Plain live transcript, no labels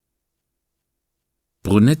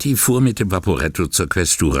Brunetti fuhr mit dem Vaporetto zur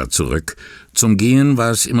Questura zurück. Zum Gehen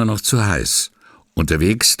war es immer noch zu heiß.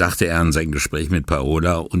 Unterwegs dachte er an sein Gespräch mit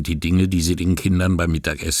Paola und die Dinge, die sie den Kindern beim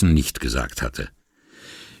Mittagessen nicht gesagt hatte.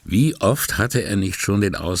 Wie oft hatte er nicht schon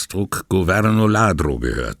den Ausdruck Governo Ladro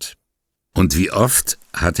gehört? Und wie oft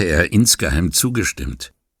hatte er insgeheim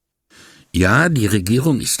zugestimmt? Ja, die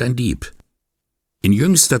Regierung ist ein Dieb. In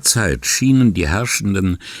jüngster Zeit schienen die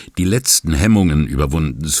Herrschenden die letzten Hemmungen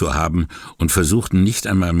überwunden zu haben und versuchten nicht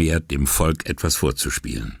einmal mehr, dem Volk etwas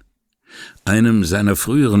vorzuspielen. Einem seiner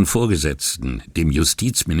früheren Vorgesetzten, dem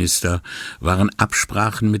Justizminister, waren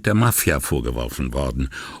Absprachen mit der Mafia vorgeworfen worden,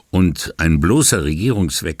 und ein bloßer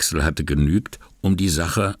Regierungswechsel hatte genügt, um die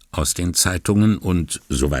Sache aus den Zeitungen und,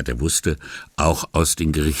 soweit er wusste, auch aus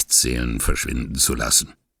den Gerichtssälen verschwinden zu lassen.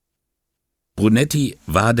 Brunetti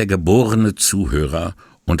war der geborene Zuhörer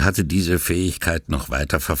und hatte diese Fähigkeit noch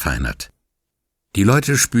weiter verfeinert. Die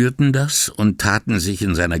Leute spürten das und taten sich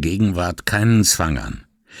in seiner Gegenwart keinen Zwang an.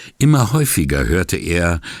 Immer häufiger hörte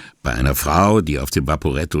er, bei einer Frau, die auf dem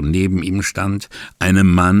Vaporetto neben ihm stand,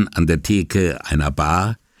 einem Mann an der Theke einer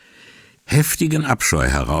Bar, heftigen Abscheu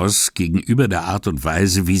heraus gegenüber der Art und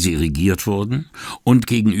Weise, wie sie regiert wurden und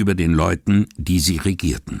gegenüber den Leuten, die sie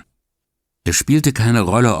regierten. Es spielte keine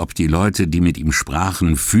Rolle, ob die Leute, die mit ihm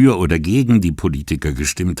sprachen, für oder gegen die Politiker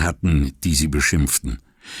gestimmt hatten, die sie beschimpften.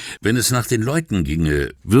 Wenn es nach den Leuten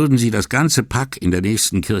ginge, würden sie das ganze Pack in der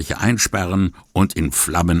nächsten Kirche einsperren und in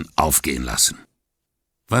Flammen aufgehen lassen.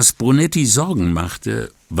 Was Brunetti Sorgen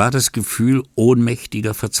machte, war das Gefühl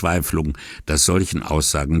ohnmächtiger Verzweiflung, das solchen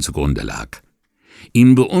Aussagen zugrunde lag.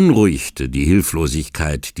 Ihn beunruhigte die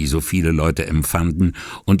Hilflosigkeit, die so viele Leute empfanden,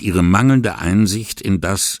 und ihre mangelnde Einsicht in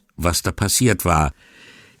das, was da passiert war,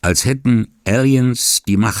 als hätten Aliens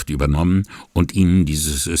die Macht übernommen und ihnen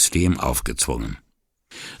dieses System aufgezwungen.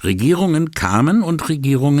 Regierungen kamen und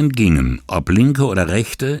Regierungen gingen, ob Linke oder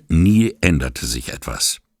Rechte, nie änderte sich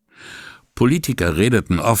etwas. Politiker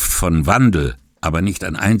redeten oft von Wandel, aber nicht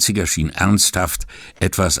ein einziger schien ernsthaft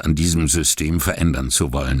etwas an diesem System verändern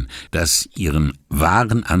zu wollen, das ihren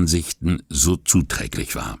wahren Ansichten so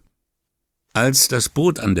zuträglich war. Als das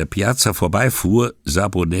Boot an der Piazza vorbeifuhr, sah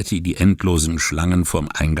Brunetti die endlosen Schlangen vorm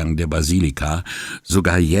Eingang der Basilika,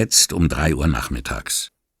 sogar jetzt um 3 Uhr nachmittags.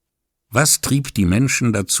 Was trieb die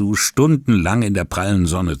Menschen dazu, stundenlang in der prallen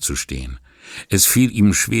Sonne zu stehen? Es fiel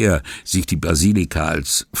ihm schwer, sich die Basilika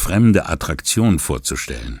als fremde Attraktion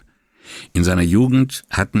vorzustellen. In seiner Jugend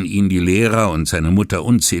hatten ihn die Lehrer und seine Mutter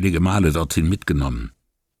unzählige Male dorthin mitgenommen.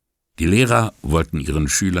 Die Lehrer wollten ihren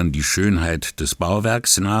Schülern die Schönheit des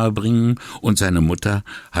Bauwerks nahebringen, und seine Mutter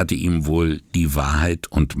hatte ihm wohl die Wahrheit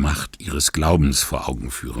und Macht ihres Glaubens vor Augen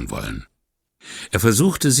führen wollen. Er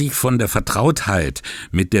versuchte sich von der Vertrautheit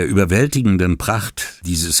mit der überwältigenden Pracht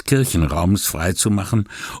dieses Kirchenraums freizumachen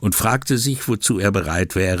und fragte sich, wozu er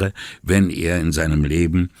bereit wäre, wenn er in seinem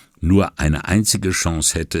Leben nur eine einzige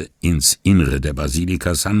Chance hätte, ins Innere der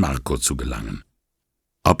Basilika San Marco zu gelangen.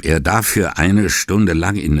 Ob er dafür 1 Stunde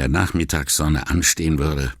lang in der Nachmittagssonne anstehen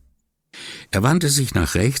würde? Er wandte sich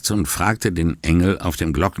nach rechts und fragte den Engel auf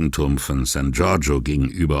dem Glockenturm von San Giorgio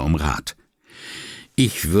gegenüber um Rat.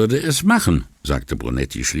 »Ich würde es machen«, sagte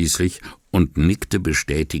Brunetti schließlich und nickte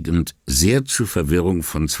bestätigend, sehr zur Verwirrung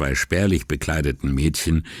von 2 spärlich bekleideten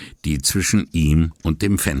Mädchen, die zwischen ihm und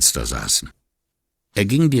dem Fenster saßen. Er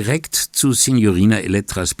ging direkt zu Signorina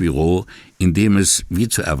Elettras Büro, in dem es, wie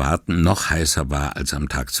zu erwarten, noch heißer war als am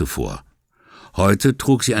Tag zuvor. Heute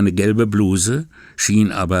trug sie eine gelbe Bluse,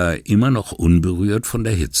 schien aber immer noch unberührt von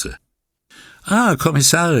der Hitze. »Ah,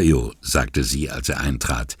 Kommissario«, sagte sie, als er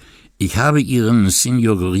eintrat, »ich habe Ihren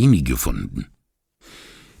Signor Gorini gefunden.«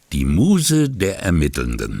 »Die Muse der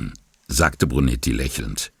Ermittelnden«, sagte Brunetti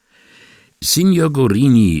lächelnd. Signor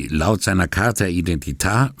Gorini, laut seiner Carta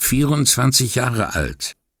Identità 24 Jahre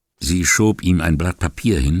alt. Sie schob ihm ein Blatt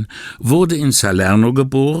Papier hin, wurde in Salerno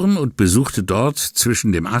geboren und besuchte dort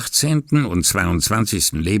zwischen dem 18. und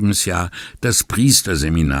 22. Lebensjahr das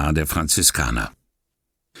Priesterseminar der Franziskaner.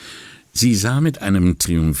 Sie sah mit einem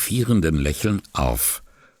triumphierenden Lächeln auf.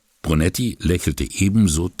 Brunetti lächelte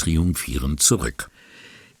ebenso triumphierend zurück.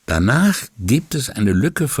 Danach gibt es eine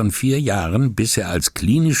Lücke von 4 Jahren, bis er als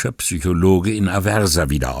klinischer Psychologe in Aversa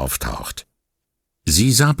wieder auftaucht.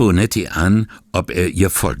 Sie sah Brunetti an, ob er ihr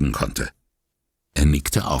folgen konnte. Er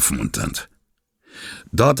nickte aufmunternd.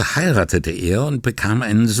 Dort heiratete er und bekam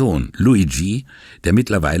einen Sohn, Luigi, der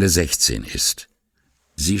mittlerweile 16 ist.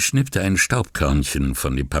 Sie schnippte ein Staubkörnchen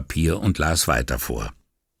von dem Papier und las weiter vor.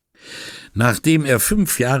 Nachdem er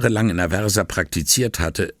 5 Jahre lang in Aversa praktiziert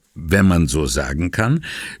hatte, Wenn man so sagen kann,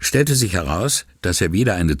 stellte sich heraus, dass er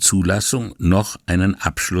weder eine Zulassung noch einen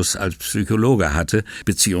Abschluss als Psychologe hatte,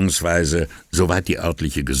 beziehungsweise, soweit die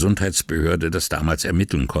örtliche Gesundheitsbehörde das damals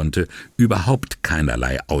ermitteln konnte, überhaupt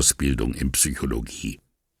keinerlei Ausbildung in Psychologie.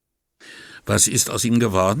 Was ist aus ihm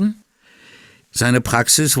geworden? Seine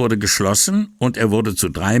Praxis wurde geschlossen und er wurde zu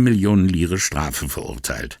 3 Millionen Lire Strafe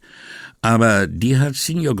verurteilt. Aber die hat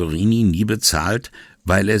Signor Gorini nie bezahlt,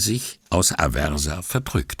 weil er sich aus Aversa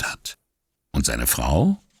verdrückt hat. Und seine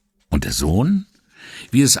Frau? Und der Sohn?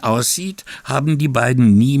 Wie es aussieht, haben die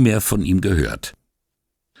beiden nie mehr von ihm gehört.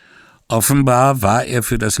 Offenbar war er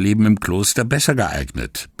für das Leben im Kloster besser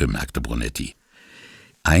geeignet, bemerkte Brunetti.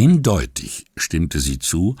 Eindeutig, stimmte sie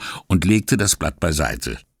zu und legte das Blatt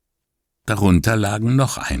beiseite. Darunter lagen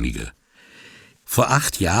noch einige. Vor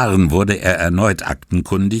 8 Jahren wurde er erneut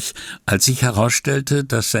aktenkundig, als sich herausstellte,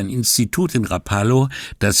 dass sein Institut in Rapallo,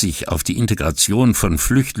 das sich auf die Integration von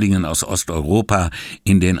Flüchtlingen aus Osteuropa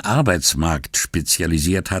in den Arbeitsmarkt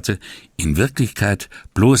spezialisiert hatte, in Wirklichkeit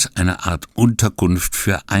bloß eine Art Unterkunft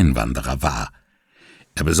für Einwanderer war.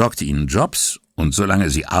 Er besorgte ihnen Jobs und solange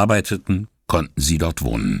sie arbeiteten, konnten sie dort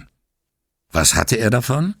wohnen. Was hatte er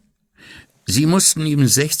davon? Sie mussten ihm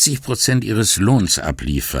 60% ihres Lohns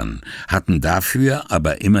abliefern, hatten dafür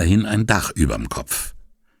aber immerhin ein Dach überm Kopf.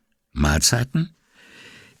 Mahlzeiten?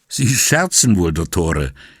 Sie scherzen wohl,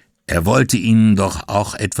 Dottore. Er wollte ihnen doch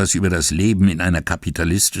auch etwas über das Leben in einer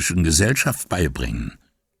kapitalistischen Gesellschaft beibringen.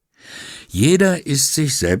 Jeder ist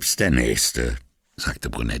sich selbst der Nächste, sagte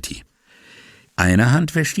Brunetti. Eine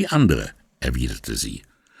Hand wäscht die andere, erwiderte sie.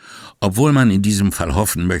 Obwohl man in diesem Fall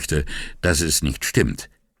hoffen möchte, dass es nicht stimmt.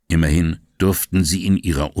 Immerhin durften sie in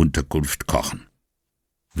ihrer Unterkunft kochen.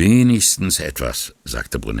 Wenigstens etwas,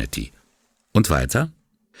 sagte Brunetti. Und weiter?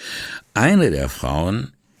 Eine der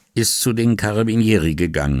Frauen ist zu den Carabinieri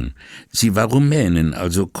gegangen. Sie war Rumänin,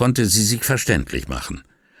 also konnte sie sich verständlich machen.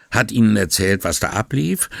 Hat ihnen erzählt, was da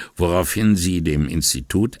ablief, woraufhin sie dem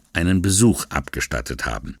Institut einen Besuch abgestattet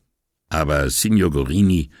haben. Aber Signor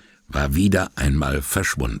Gorini war wieder einmal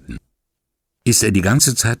verschwunden. »Ist er die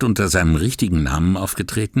ganze Zeit unter seinem richtigen Namen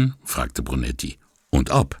aufgetreten?« fragte Brunetti.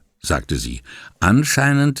 »Und ob«, sagte sie.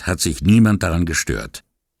 »Anscheinend hat sich niemand daran gestört.«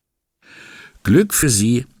 »Glück für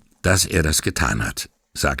Sie, dass er das getan hat«,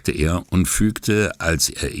 sagte er und fügte, als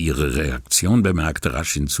er ihre Reaktion bemerkte,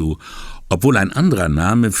 rasch hinzu, obwohl ein anderer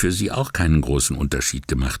Name für sie auch keinen großen Unterschied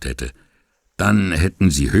gemacht hätte. Dann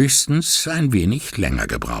hätten sie höchstens ein wenig länger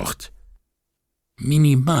gebraucht.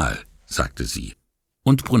 »Minimal«, sagte sie.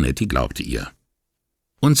 Und Brunetti glaubte ihr.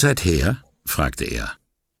 »Und seither?« fragte er.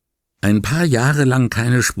 »Ein paar Jahre lang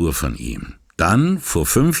keine Spur von ihm. Dann, vor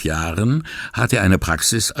 5 Jahren, hat er eine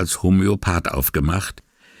Praxis als Homöopath aufgemacht.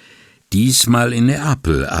 Diesmal in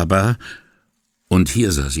Neapel, aber...« Und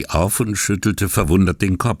hier sah sie auf und schüttelte verwundert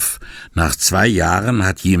den Kopf. Nach 2 Jahren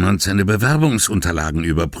hat jemand seine Bewerbungsunterlagen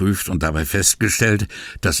überprüft und dabei festgestellt,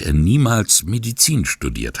 dass er niemals Medizin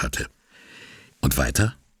studiert hatte. Und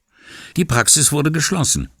weiter? Die Praxis wurde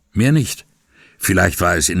geschlossen, mehr nicht. Vielleicht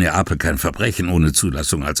war es in Neapel kein Verbrechen, ohne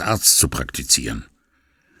Zulassung als Arzt zu praktizieren.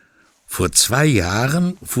 Vor 2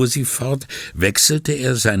 Jahren, fuhr sie fort, wechselte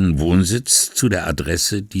er seinen Wohnsitz zu der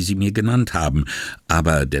Adresse, die Sie mir genannt haben,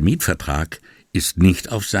 aber der Mietvertrag ist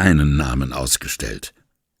nicht auf seinen Namen ausgestellt.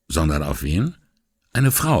 Sondern auf wen?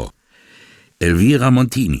 Eine Frau, Elvira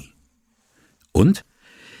Montini. Und?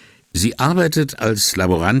 Sie arbeitet als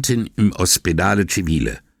Laborantin im Ospedale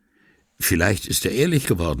Civile. Vielleicht ist er ehrlich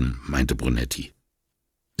geworden, meinte Brunetti.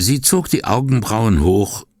 Sie zog die Augenbrauen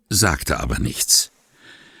hoch, sagte aber nichts.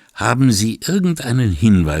 Haben Sie irgendeinen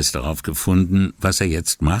Hinweis darauf gefunden, was er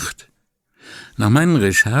jetzt macht? Nach meinen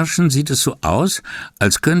Recherchen sieht es so aus,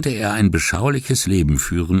 als könnte er ein beschauliches Leben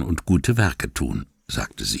führen und gute Werke tun,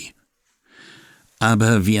 sagte sie.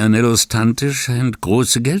 Aber Vianellos Tante scheint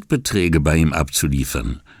große Geldbeträge bei ihm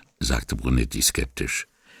abzuliefern, sagte Brunetti skeptisch.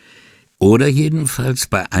 Oder jedenfalls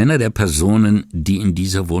bei einer der Personen, die in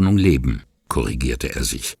dieser Wohnung leben, korrigierte er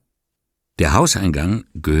sich. Der Hauseingang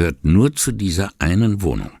gehört nur zu dieser einen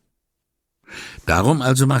Wohnung. Darum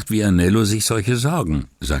also macht Vianello sich solche Sorgen,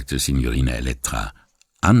 sagte Signorina Elettra.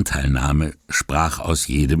 Anteilnahme sprach aus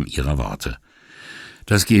jedem ihrer Worte.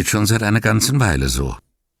 Das geht schon seit einer ganzen Weile so.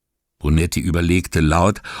 Brunetti überlegte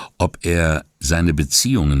laut, ob er seine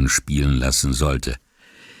Beziehungen spielen lassen sollte.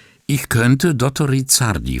 Ich könnte Dottor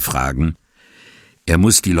Rizzardi fragen. Er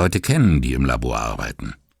muss die Leute kennen, die im Labor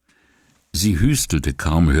arbeiten. Sie hüstelte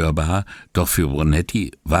kaum hörbar, doch für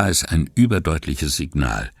Brunetti war es ein überdeutliches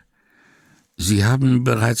Signal. »Sie haben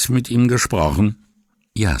bereits mit ihm gesprochen?«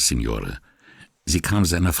 »Ja, Signore.« Sie kam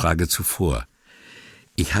seiner Frage zuvor.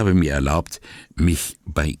 »Ich habe mir erlaubt, mich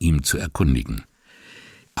bei ihm zu erkundigen.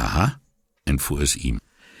 »Aha«, entfuhr es ihm.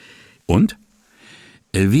 »Und?«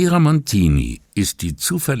 »Elvira Montini ist die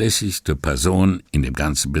zuverlässigste Person in dem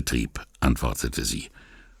ganzen Betrieb«, antwortete sie.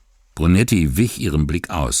 Brunetti wich ihrem Blick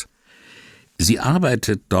aus. »Sie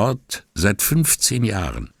arbeitet dort seit 15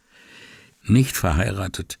 Jahren. Nicht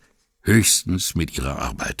verheiratet, höchstens mit ihrer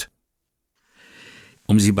Arbeit.«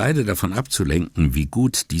 Um sie beide davon abzulenken, wie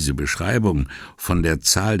gut diese Beschreibung, von der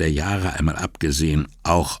Zahl der Jahre einmal abgesehen,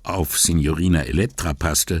 auch auf Signorina Elettra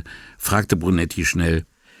passte, fragte Brunetti schnell: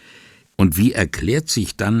 »Und wie erklärt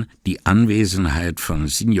sich dann die Anwesenheit von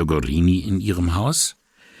Signor Gorini in Ihrem Haus?«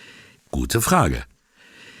 »Gute Frage.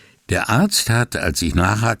 Der Arzt hat, als ich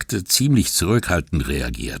nachhakte, ziemlich zurückhaltend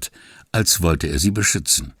reagiert, als wollte er Sie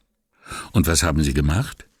beschützen.« »Und was haben Sie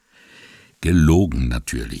gemacht?« »Gelogen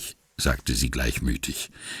natürlich«, sagte sie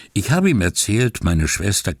gleichmütig. »Ich habe ihm erzählt, meine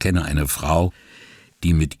Schwester kenne eine Frau,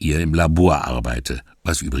 die mit ihr im Labor arbeite,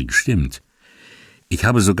 was übrigens stimmt. Ich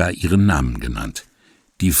habe sogar ihren Namen genannt.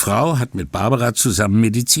 Die Frau hat mit Barbara zusammen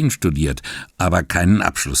Medizin studiert, aber keinen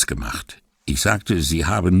Abschluss gemacht. Ich sagte, sie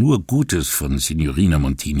habe nur Gutes von Signorina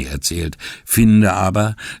Montini erzählt, finde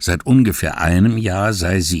aber, seit ungefähr einem Jahr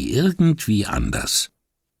sei sie irgendwie anders.«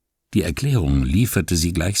 Die Erklärung lieferte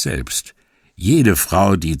sie gleich selbst. Jede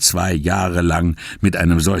Frau, die 2 Jahre lang mit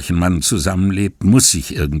einem solchen Mann zusammenlebt, muss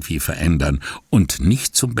sich irgendwie verändern und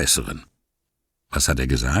nicht zum Besseren. Was hat er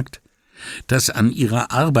gesagt? Dass an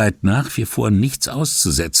ihrer Arbeit nach wie vor nichts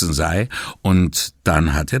auszusetzen sei, und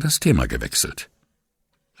dann hat er das Thema gewechselt.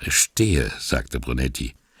 »Verstehe«, sagte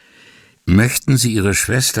Brunetti. »Möchten Sie Ihre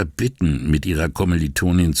Schwester bitten, mit ihrer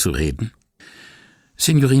Kommilitonin zu reden?«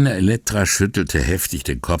 Signorina Elettra schüttelte heftig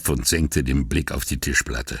den Kopf und senkte den Blick auf die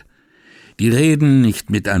Tischplatte. Die reden nicht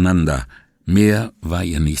miteinander, mehr war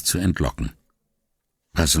ihr nicht zu entlocken.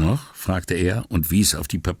 »Was noch?« fragte er und wies auf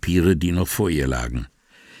die Papiere, die noch vor ihr lagen.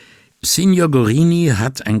 »Signor Gorini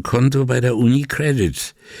hat ein Konto bei der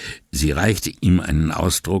UniCredit.« Sie reichte ihm einen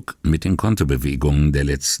Ausdruck mit den Kontobewegungen der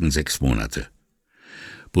letzten 6 Monate.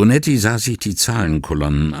 Brunetti sah sich die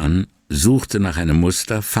Zahlenkolonnen an, suchte nach einem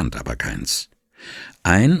Muster, fand aber keins.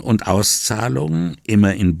 Ein- und Auszahlungen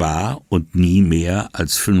immer in bar und nie mehr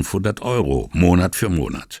als 500 €, Monat für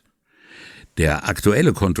Monat. Der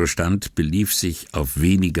aktuelle Kontostand belief sich auf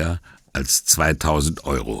weniger als 2.000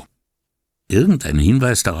 €. Irgendein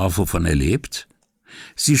Hinweis darauf, wovon er lebt?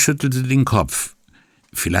 Sie schüttelte den Kopf.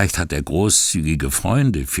 Vielleicht hat er großzügige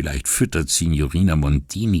Freunde, vielleicht füttert Signorina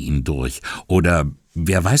Montini ihn durch, oder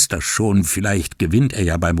wer weiß das schon, vielleicht gewinnt er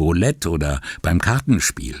ja beim Roulette oder beim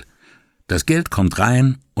Kartenspiel. Das Geld kommt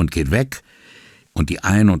rein und geht weg, und die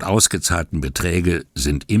ein- und ausgezahlten Beträge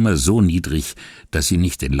sind immer so niedrig, dass sie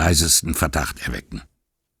nicht den leisesten Verdacht erwecken.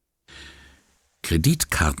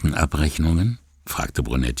 »Kreditkartenabrechnungen?« fragte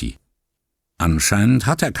Brunetti. »Anscheinend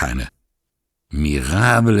hat er keine.«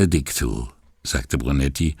 »Mirabile dictu«, sagte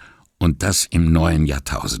Brunetti, »und das im neuen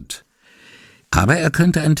Jahrtausend.« »Aber er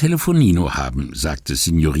könnte ein Telefonino haben«, sagte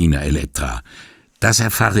Signorina Elettra. »Das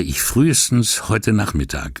erfahre ich frühestens heute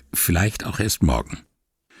Nachmittag, vielleicht auch erst morgen.«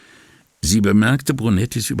 Sie bemerkte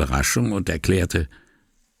Brunettis Überraschung und erklärte,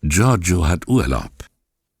 »Giorgio hat Urlaub.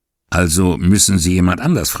 Also müssen Sie jemand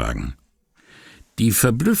anders fragen.« Die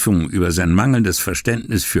Verblüffung über sein mangelndes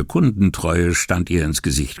Verständnis für Kundentreue stand ihr ins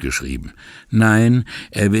Gesicht geschrieben. Nein,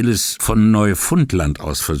 er will es von Neufundland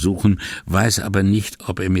aus versuchen, weiß aber nicht,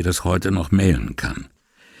 ob er mir das heute noch mailen kann.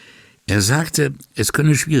 Er sagte, es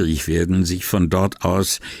könne schwierig werden, sich von dort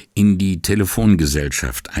aus in die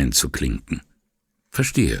Telefongesellschaft einzuklinken.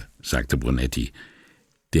 »Verstehe«, sagte Brunetti,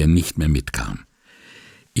 der nicht mehr mitkam.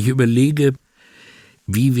 »Ich überlege,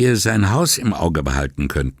 wie wir sein Haus im Auge behalten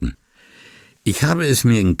könnten. Ich habe es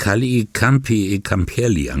mir in Calli, Campi e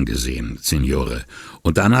Camperli angesehen, Signore,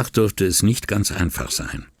 und danach dürfte es nicht ganz einfach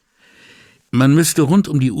sein. Man müsste rund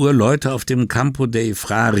um die Uhr Leute auf dem Campo dei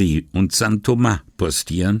Frari und San Tomás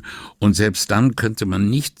postieren, und selbst dann könnte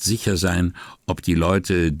man nicht sicher sein, ob die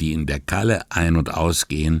Leute, die in der Calle ein- und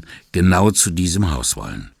ausgehen, genau zu diesem Haus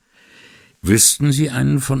wollen. »Wüssten Sie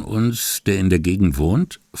einen von uns, der in der Gegend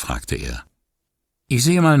wohnt?« fragte er. »Ich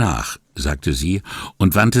sehe mal nach«, sagte sie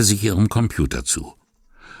und wandte sich ihrem Computer zu.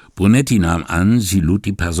 Brunetti nahm an, sie lud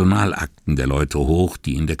die Personalakten der Leute hoch,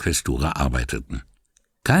 die in der Questura arbeiteten.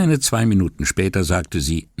 Keine 2 Minuten später sagte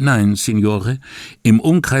sie, »Nein, Signore, im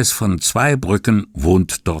Umkreis von 2 Brücken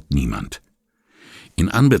wohnt dort niemand.« In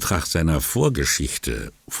Anbetracht seiner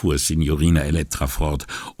Vorgeschichte, fuhr Signorina Elettra fort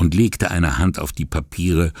und legte eine Hand auf die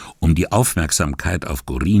Papiere, um die Aufmerksamkeit auf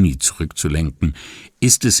Gorini zurückzulenken,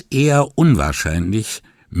 ist es eher unwahrscheinlich,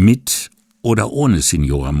 mit oder ohne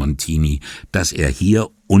Signora Montini, dass er hier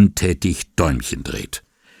untätig Däumchen dreht.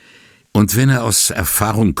 Und wenn er aus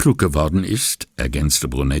Erfahrung klug geworden ist, ergänzte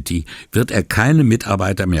Brunetti, wird er keine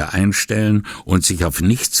Mitarbeiter mehr einstellen und sich auf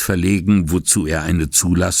nichts verlegen, wozu er eine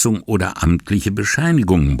Zulassung oder amtliche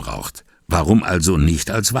Bescheinigungen braucht. Warum also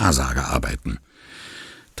nicht als Wahrsager arbeiten?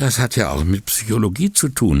 Das hat ja auch mit Psychologie zu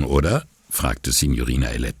tun, oder? Fragte Signorina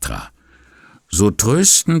Elettra. So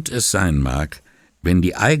tröstend es sein mag, wenn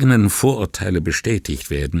die eigenen Vorurteile bestätigt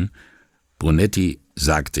werden, Brunetti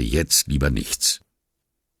sagte jetzt lieber nichts.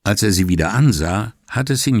 Als er sie wieder ansah,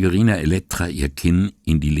 hatte Signorina Elettra ihr Kinn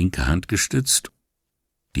in die linke Hand gestützt,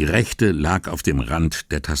 die rechte lag auf dem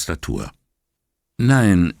Rand der Tastatur.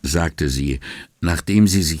 »Nein«, sagte sie, nachdem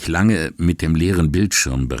sie sich lange mit dem leeren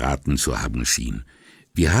Bildschirm beraten zu haben schien,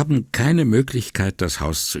 »wir haben keine Möglichkeit, das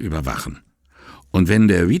Haus zu überwachen. Und wenn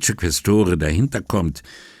der Vicequestore dahinter kommt,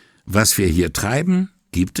 was wir hier treiben,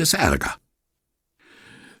 gibt es Ärger.«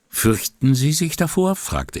 »Fürchten Sie sich davor?«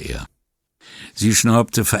 fragte er. Sie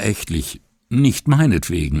schnaubte verächtlich, nicht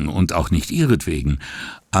meinetwegen und auch nicht ihretwegen,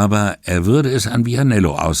 aber er würde es an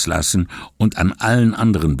Vianello auslassen und an allen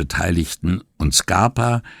anderen Beteiligten, und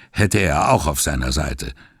Scarpa hätte er auch auf seiner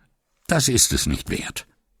Seite. Das ist es nicht wert.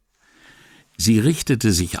 Sie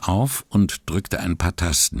richtete sich auf und drückte ein paar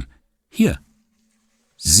Tasten. »Hier,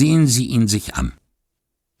 sehen Sie ihn sich an.«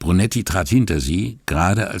 Brunetti trat hinter sie,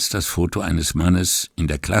 gerade als das Foto eines Mannes in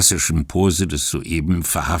der klassischen Pose des soeben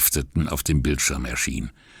Verhafteten auf dem Bildschirm erschien.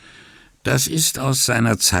 »Das ist aus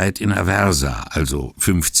seiner Zeit in Aversa, also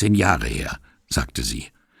 15 Jahre her«, sagte sie.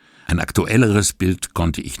 »Ein aktuelleres Bild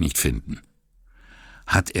konnte ich nicht finden.«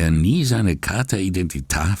 »Hat er nie seine Carta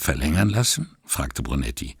Identità verlängern lassen?« fragte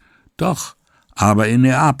Brunetti. »Doch, aber in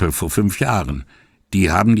Neapel vor 5 Jahren. Die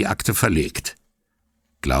haben die Akte verlegt.«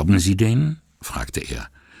 »Glauben Sie denen?« fragte er.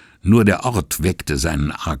 Nur der Ort weckte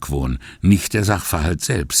seinen Argwohn, nicht der Sachverhalt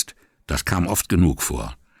selbst. Das kam oft genug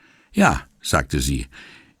vor. »Ja«, sagte sie,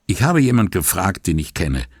 »ich habe jemand gefragt, den ich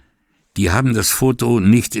kenne. Die haben das Foto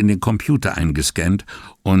nicht in den Computer eingescannt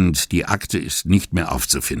und die Akte ist nicht mehr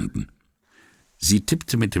aufzufinden.« Sie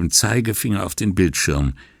tippte mit dem Zeigefinger auf den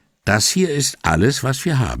Bildschirm. »Das hier ist alles, was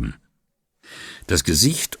wir haben.« Das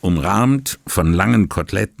Gesicht, umrahmt von langen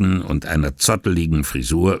Koteletten und einer zotteligen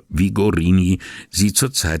Frisur, wie Gorini sie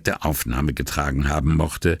zur Zeit der Aufnahme getragen haben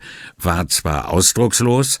mochte, war zwar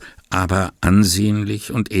ausdruckslos, aber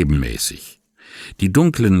ansehnlich und ebenmäßig. Die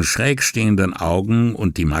dunklen, schräg stehenden Augen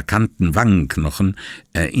und die markanten Wangenknochen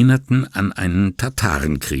erinnerten an einen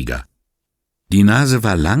Tatarenkrieger. Die Nase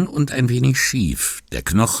war lang und ein wenig schief, der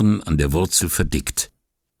Knochen an der Wurzel verdickt.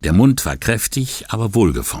 Der Mund war kräftig, aber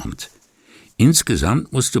wohlgeformt.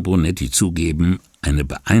 Insgesamt musste Brunetti zugeben, eine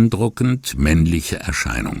beeindruckend männliche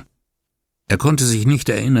Erscheinung. Er konnte sich nicht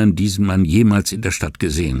erinnern, diesen Mann jemals in der Stadt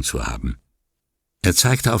gesehen zu haben. Er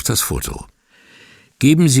zeigte auf das Foto.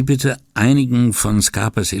 »Geben Sie bitte einigen von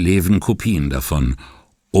Scarpas Eleven Kopien davon,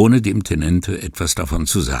 ohne dem Tenente etwas davon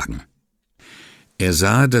zu sagen.« Er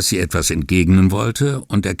sah, dass sie etwas entgegnen wollte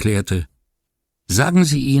und erklärte, »Sagen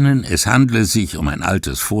Sie ihnen, es handle sich um ein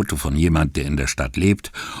altes Foto von jemand, der in der Stadt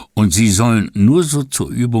lebt, und Sie sollen nur so zur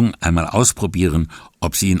Übung einmal ausprobieren,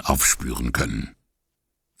 ob Sie ihn aufspüren können.«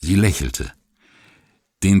 Sie lächelte.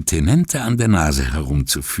 Den Tenente an der Nase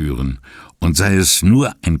herumzuführen, und sei es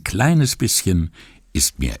nur ein kleines bisschen,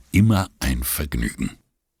 ist mir immer ein Vergnügen.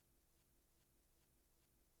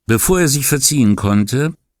 Bevor er sich verziehen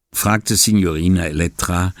konnte, fragte Signorina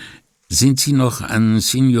Elettra, »Sind Sie noch an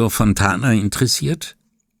Signor Fontana interessiert?«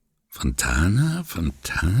 »Fontana?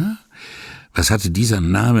 Fontana?« Was hatte dieser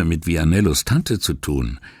Name mit Vianellos Tante zu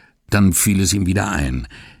tun? Dann fiel es ihm wieder ein.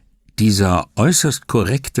 »Dieser äußerst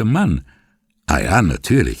korrekte Mann?« »Ah ja,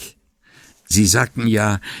 natürlich. Sie sagten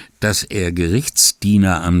ja, dass er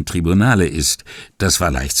Gerichtsdiener am Tribunale ist. Das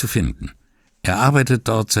war leicht zu finden. Er arbeitet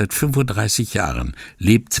dort seit 35 Jahren,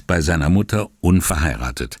 lebt bei seiner Mutter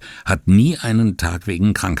unverheiratet, hat nie einen Tag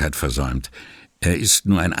wegen Krankheit versäumt. Er ist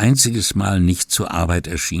nur ein einziges Mal nicht zur Arbeit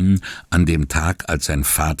erschienen, an dem Tag, als sein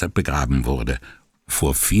Vater begraben wurde,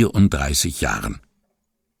 vor 34 Jahren.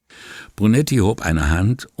 Brunetti hob eine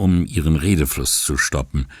Hand, um ihren Redefluss zu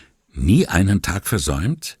stoppen. Nie einen Tag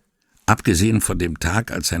versäumt? Abgesehen von dem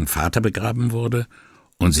Tag, als sein Vater begraben wurde?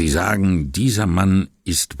 Und Sie sagen, dieser Mann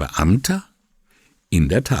ist Beamter? »In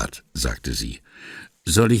der Tat«, sagte sie.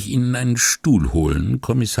 »Soll ich Ihnen einen Stuhl holen,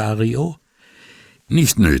 Kommissario?«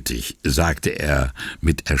 »Nicht nötig«, sagte er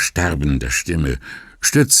mit ersterbender Stimme,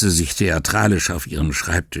 stützte sich theatralisch auf ihren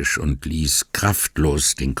Schreibtisch und ließ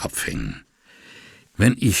kraftlos den Kopf hängen.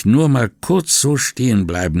 »Wenn ich nur mal kurz so stehen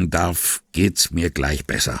bleiben darf, geht's mir gleich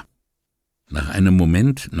besser.« Nach einem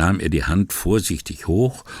Moment nahm er die Hand vorsichtig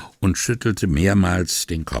hoch und schüttelte mehrmals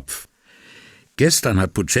den Kopf. Gestern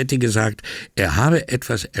hat Puccetti gesagt, er habe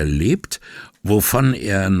etwas erlebt, wovon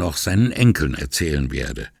er noch seinen Enkeln erzählen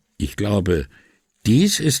werde. Ich glaube,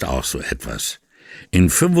 dies ist auch so etwas. In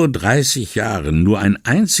 35 Jahren nur ein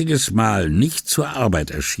einziges Mal nicht zur Arbeit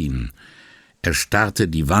erschienen. Er starrte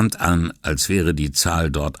die Wand an, als wäre die Zahl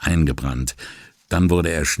dort eingebrannt. Dann wurde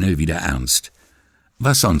er schnell wieder ernst.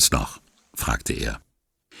 »Was sonst noch?« fragte er.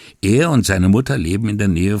 Er und seine Mutter leben in der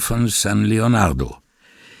Nähe von San Leonardo.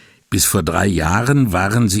 Bis vor 3 Jahren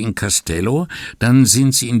waren sie in Castello, dann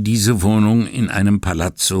sind sie in diese Wohnung in einem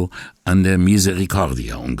Palazzo an der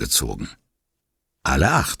Misericordia umgezogen.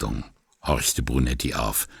 »Alle Achtung«, horchte Brunetti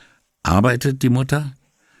auf. »Arbeitet die Mutter?«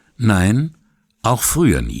 »Nein, auch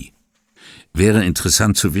früher nie.« »Wäre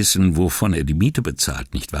interessant zu wissen, wovon er die Miete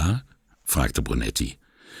bezahlt, nicht wahr?« fragte Brunetti.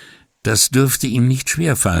 »Das dürfte ihm nicht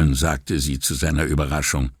schwerfallen«, sagte sie zu seiner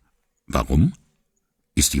Überraschung. »Warum?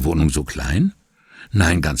 Ist die Wohnung so klein?«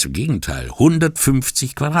 »Nein, ganz im Gegenteil,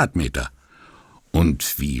 150 Quadratmeter.«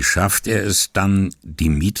 »Und wie schafft er es dann, die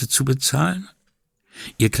Miete zu bezahlen?«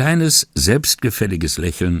 Ihr kleines, selbstgefälliges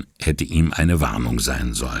Lächeln hätte ihm eine Warnung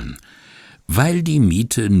sein sollen. »Weil die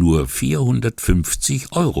Miete nur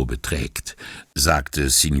 450 € beträgt«, sagte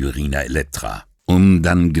Signorina Elettra, um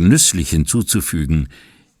dann genüsslich hinzuzufügen,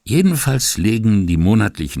 »jedenfalls legen die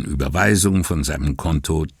monatlichen Überweisungen von seinem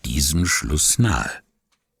Konto diesen Schluss nahe.«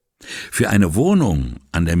 Für eine Wohnung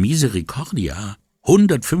an der Misericordia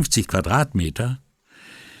 150 Quadratmeter?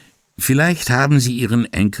 »Vielleicht haben Sie Ihren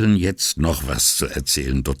Enkeln jetzt noch was zu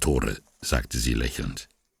erzählen, Dottore«, sagte sie lächelnd.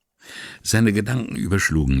 Seine Gedanken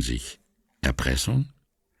überschlugen sich. Erpressung?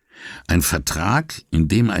 Ein Vertrag, in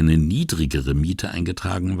dem eine niedrigere Miete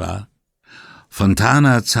eingetragen war?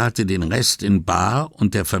 Fontana zahlte den Rest in bar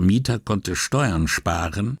und der Vermieter konnte Steuern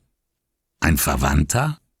sparen? Ein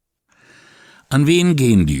Verwandter? »An wen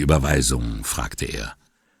gehen die Überweisungen?« fragte er.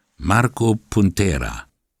 »Marco Puntera.«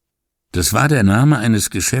 Das war der Name eines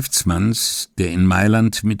Geschäftsmanns, der in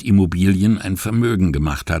Mailand mit Immobilien ein Vermögen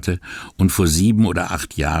gemacht hatte und vor 7 oder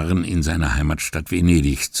 8 Jahren in seine Heimatstadt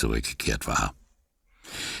Venedig zurückgekehrt war.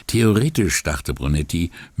 Theoretisch, dachte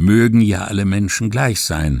Brunetti, mögen ja alle Menschen gleich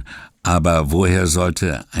sein, aber woher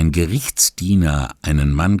sollte ein Gerichtsdiener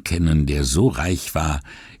einen Mann kennen, der so reich war,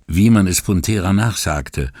 wie man es Puntera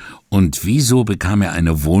nachsagte, und wieso bekam er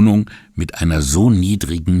eine Wohnung mit einer so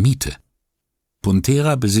niedrigen Miete?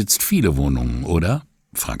 »Puntera besitzt viele Wohnungen, oder?«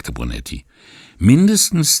 fragte Brunetti.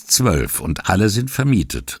 »Mindestens 12 und alle sind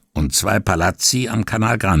vermietet und 2 Palazzi am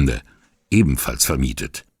Canal Grande, ebenfalls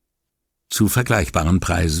vermietet.« »Zu vergleichbaren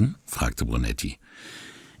Preisen?« fragte Brunetti.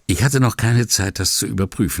 »Ich hatte noch keine Zeit, das zu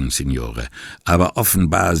überprüfen, Signore, aber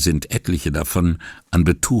offenbar sind etliche davon an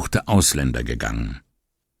betuchte Ausländer gegangen.«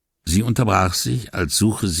 Sie unterbrach sich, als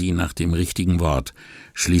suche sie nach dem richtigen Wort.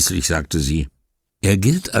 Schließlich sagte sie, »Er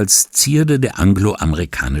gilt als Zierde der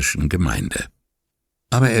angloamerikanischen Gemeinde.«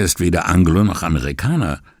 »Aber er ist weder Anglo noch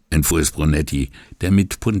Amerikaner«, entfuhr es Brunetti, der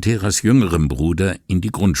mit Punteras jüngerem Bruder in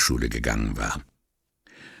die Grundschule gegangen war.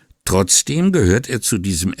 »Trotzdem gehört er zu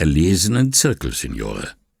diesem erlesenen Zirkel, Signore«,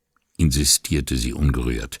 insistierte sie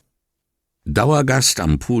ungerührt. »Dauergast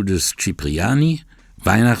am Pool des Cipriani,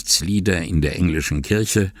 Weihnachtslieder in der englischen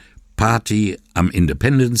Kirche, Party am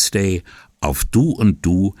Independence Day, auf Du und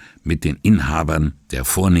Du mit den Inhabern der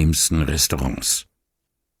vornehmsten Restaurants.«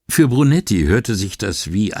 Für Brunetti hörte sich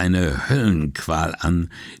das wie eine Höllenqual an,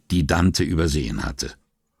 die Dante übersehen hatte.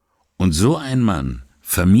 »Und so ein Mann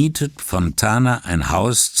vermietet Fontana ein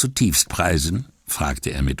Haus zu Tiefstpreisen?« fragte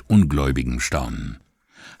er mit ungläubigem Staunen.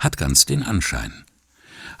 »Hat ganz den Anschein.«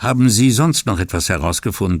 »Haben Sie sonst noch etwas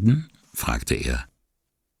herausgefunden?« fragte er.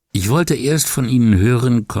 »Ich wollte erst von Ihnen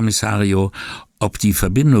hören, Kommissario, ob die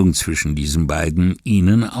Verbindung zwischen diesen beiden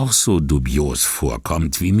Ihnen auch so dubios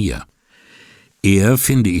vorkommt wie mir.« »Eher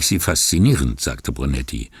finde ich sie faszinierend«, sagte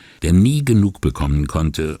Brunetti, der nie genug bekommen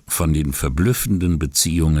konnte von den verblüffenden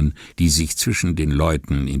Beziehungen, die sich zwischen den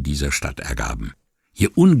Leuten in dieser Stadt ergaben. Je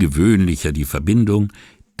ungewöhnlicher die Verbindung,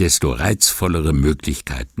 desto reizvollere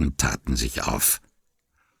Möglichkeiten taten sich auf.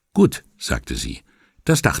 »Gut«, sagte sie,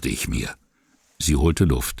 »das dachte ich mir.« Sie holte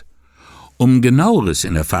Luft. »Um Genaueres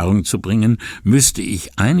in Erfahrung zu bringen, müsste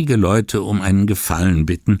ich einige Leute um einen Gefallen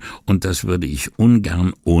bitten, und das würde ich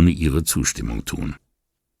ungern ohne ihre Zustimmung tun.«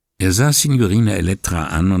 Er sah Signorina Elettra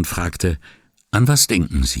an und fragte, »An was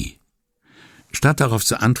denken Sie?« Statt darauf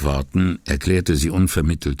zu antworten, erklärte sie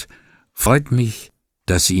unvermittelt, »Freut mich,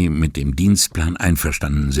 dass Sie mit dem Dienstplan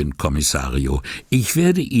einverstanden sind, Kommissario. Ich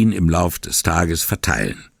werde ihn im Lauf des Tages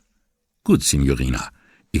verteilen.« »Gut, Signorina,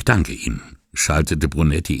 ich danke Ihnen«, schaltete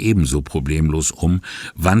Brunetti ebenso problemlos um,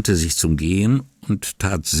 wandte sich zum Gehen und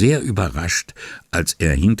tat sehr überrascht, als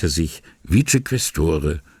er hinter sich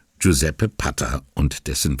Vicequestore, Giuseppe Pater und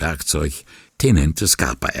dessen Werkzeug Tenente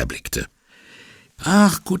Scarpa erblickte.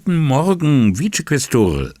 »Ach, guten Morgen,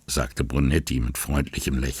 Vicequestore«, sagte Brunetti mit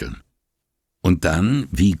freundlichem Lächeln. Und dann,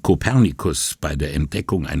 wie Kopernikus bei der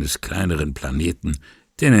Entdeckung eines kleineren Planeten,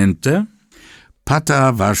 »Tenente?«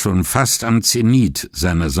 Pater war schon fast am Zenit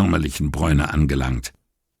seiner sommerlichen Bräune angelangt.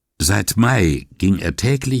 Seit Mai ging er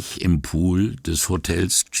täglich im Pool des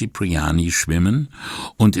Hotels Cipriani schwimmen,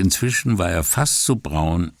 und inzwischen war er fast so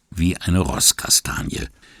braun wie eine Rosskastanie.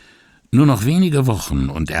 Nur noch wenige Wochen,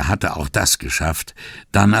 und er hatte auch das geschafft,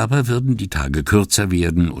 dann aber würden die Tage kürzer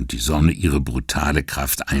werden und die Sonne ihre brutale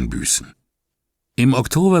Kraft einbüßen. Im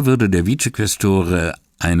Oktober würde der Vicequestore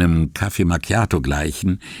einem Kaffee Macchiato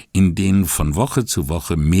gleichen, in den von Woche zu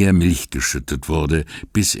Woche mehr Milch geschüttet wurde,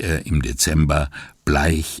 bis er im Dezember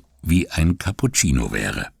bleich wie ein Cappuccino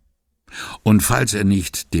wäre. Und falls er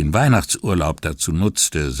nicht den Weihnachtsurlaub dazu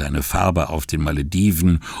nutzte, seine Farbe auf den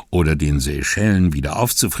Malediven oder den Seychellen wieder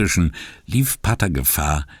aufzufrischen, lief Pater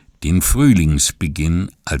Gefahr, den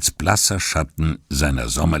Frühlingsbeginn als blasser Schatten seiner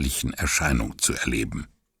sommerlichen Erscheinung zu erleben.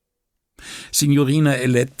 »Signorina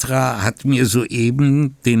Elettra hat mir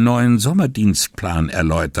soeben den neuen Sommerdienstplan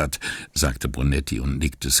erläutert«, sagte Brunetti und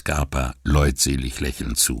nickte Scarpa leutselig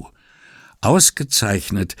lächelnd zu.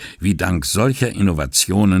 »Ausgezeichnet, wie dank solcher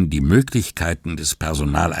Innovationen die Möglichkeiten des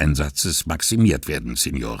Personaleinsatzes maximiert werden,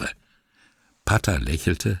 Signore.« Pater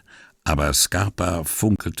lächelte, aber Scarpa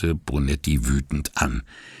funkelte Brunetti wütend an.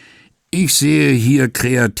 »Ich sehe hier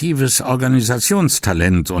kreatives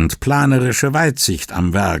Organisationstalent und planerische Weitsicht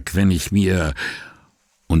am Werk, wenn ich mir...«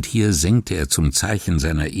 Und hier senkte er zum Zeichen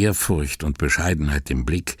seiner Ehrfurcht und Bescheidenheit den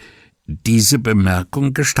Blick, »diese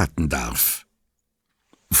Bemerkung gestatten darf.«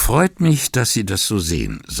 »Freut mich, dass Sie das so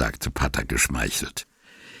sehen«, sagte Pater geschmeichelt.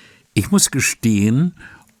 »Ich muss gestehen«,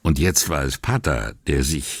 und jetzt war es Pater, der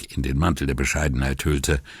sich in den Mantel der Bescheidenheit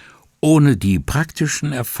hüllte, »ohne die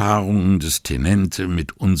praktischen Erfahrungen des Tenente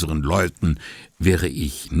mit unseren Leuten wäre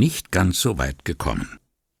ich nicht ganz so weit gekommen.«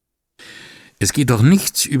 »Es geht doch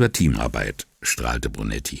nichts über Teamarbeit«, strahlte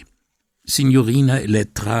Brunetti. Signorina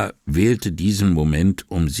Elettra wählte diesen Moment,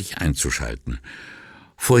 um sich einzuschalten.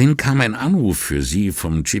 »Vorhin kam ein Anruf für Sie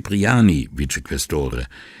vom Cipriani, Vicequestore.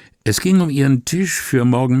 Es ging um Ihren Tisch für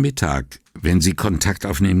morgen Mittag, wenn Sie Kontakt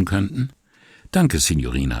aufnehmen könnten?« »Danke,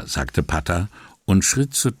 Signorina«, sagte Pater und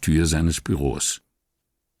schritt zur Tür seines Büros.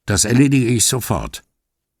 »Das erledige ich sofort.«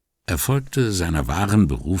 Er folgte seiner wahren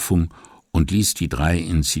Berufung und ließ die drei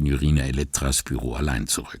in Signorina Elettras Büro allein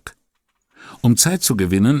zurück. Um Zeit zu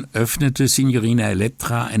gewinnen, öffnete Signorina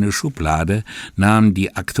Elettra eine Schublade, nahm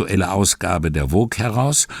die aktuelle Ausgabe der Vogue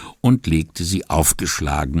heraus und legte sie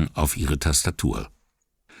aufgeschlagen auf ihre Tastatur.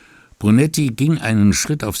 Brunetti ging einen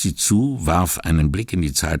Schritt auf sie zu, warf einen Blick in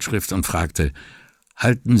die Zeitschrift und fragte,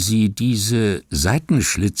 »Halten Sie diese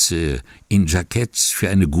Seitenschlitze in Jacketts für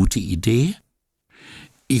eine gute Idee?«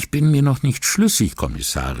 »Ich bin mir noch nicht schlüssig,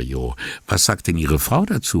 Kommissario. Was sagt denn Ihre Frau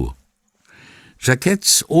dazu?«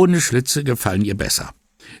 »Jacketts ohne Schlitze gefallen ihr besser.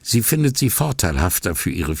 Sie findet sie vorteilhafter für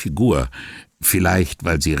ihre Figur, vielleicht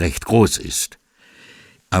weil sie recht groß ist.«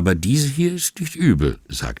 »Aber diese hier ist nicht übel«,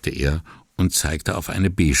 sagte er und zeigte auf eine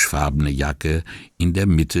beigefarbene Jacke in der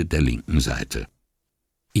Mitte der linken Seite.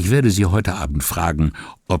 »Ich werde sie heute Abend fragen,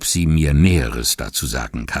 ob sie mir Näheres dazu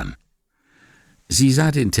sagen kann.« Sie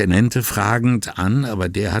sah den Tenente fragend an, aber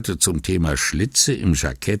der hatte zum Thema Schlitze im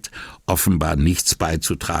Jackett offenbar nichts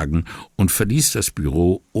beizutragen und verließ das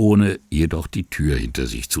Büro, ohne jedoch die Tür hinter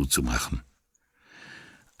sich zuzumachen.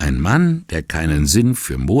 »Ein Mann, der keinen Sinn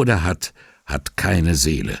für Mode hat, hat keine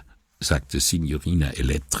Seele«, sagte Signorina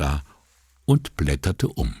Elettra und blätterte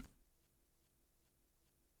um.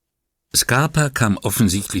 Scarpa kam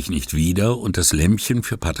offensichtlich nicht wieder und das Lämpchen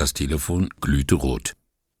für Paters Telefon glühte rot.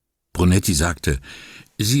 Brunetti sagte,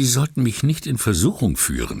 »Sie sollten mich nicht in Versuchung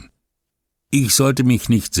führen.« »Ich sollte mich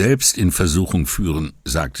nicht selbst in Versuchung führen«,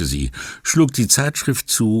 sagte sie, schlug die Zeitschrift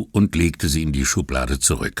zu und legte sie in die Schublade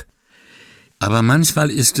zurück. »Aber manchmal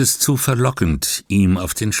ist es zu verlockend, ihm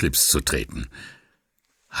auf den Schlips zu treten.«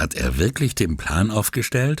 »Hat er wirklich den Plan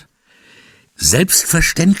aufgestellt?«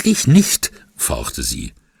 »Selbstverständlich nicht«, fauchte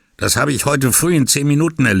sie. »Das habe ich heute früh in 10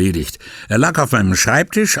 Minuten erledigt. Er lag auf meinem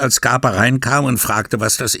Schreibtisch, als Scarpa reinkam und fragte,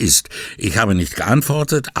 was das ist. Ich habe nicht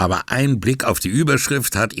geantwortet, aber ein Blick auf die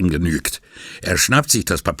Überschrift hat ihm genügt. Er schnappt sich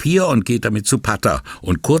das Papier und geht damit zu Pater,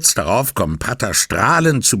 und kurz darauf kommt Pater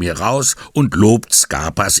strahlend zu mir raus und lobt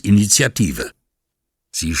Scarpas Initiative.«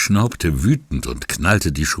 Sie schnaubte wütend und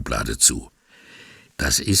knallte die Schublade zu.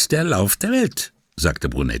 »Das ist der Lauf der Welt«, sagte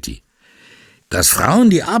Brunetti. »Dass Frauen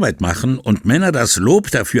die Arbeit machen und Männer das Lob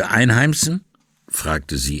dafür einheimsen?«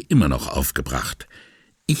 fragte sie immer noch aufgebracht.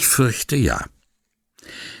 »Ich fürchte ja.«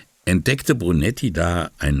 Entdeckte Brunetti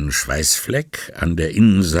da einen Schweißfleck an der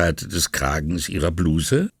Innenseite des Kragens ihrer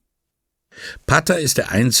Bluse? »Pater ist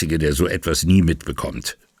der Einzige, der so etwas nie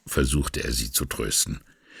mitbekommt«, versuchte er sie zu trösten.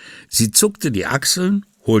 Sie zuckte die Achseln,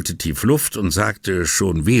 holte tief Luft und sagte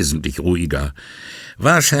schon wesentlich ruhiger: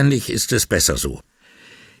 »Wahrscheinlich ist es besser so.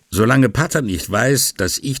 Solange Pater nicht weiß,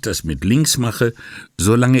 dass ich das mit links mache,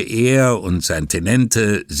 solange er und sein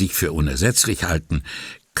Tenente sich für unersetzlich halten,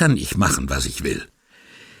 kann ich machen, was ich will.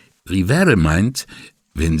 Rivere meint,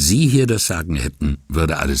 wenn Sie hier das Sagen hätten,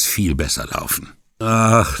 würde alles viel besser laufen.«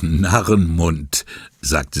 »Ach, Narrenmund«,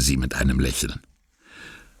 sagte sie mit einem Lächeln.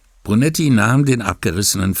 Brunetti nahm den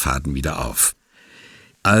abgerissenen Faden wieder auf.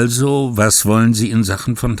 »Also, was wollen Sie in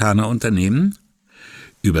Sachen Fontana unternehmen?«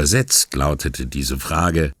 Übersetzt lautete diese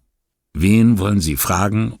Frage: »Wen wollen Sie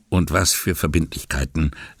fragen und was für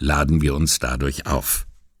Verbindlichkeiten laden wir uns dadurch auf?«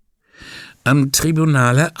 »Am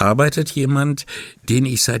Tribunale arbeitet jemand, den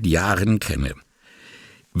ich seit Jahren kenne.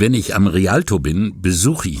 Wenn ich am Rialto bin,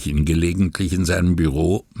 besuche ich ihn gelegentlich in seinem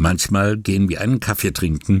Büro, manchmal gehen wir einen Kaffee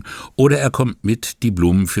trinken oder er kommt mit die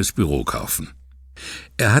Blumen fürs Büro kaufen.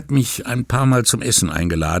 Er hat mich ein paar Mal zum Essen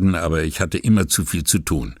eingeladen, aber ich hatte immer zu viel zu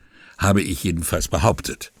tun, habe ich jedenfalls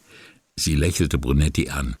behauptet.« Sie lächelte Brunetti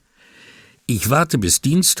an. »Ich warte bis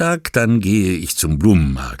Dienstag, dann gehe ich zum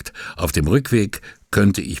Blumenmarkt. Auf dem Rückweg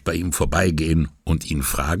könnte ich bei ihm vorbeigehen und ihn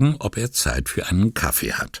fragen, ob er Zeit für einen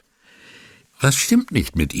Kaffee hat.« »Was stimmt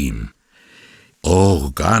nicht mit ihm?«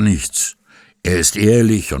 »Oh, gar nichts. Er ist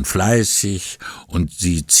ehrlich und fleißig und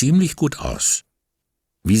sieht ziemlich gut aus.«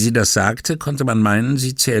 Wie sie das sagte, konnte man meinen,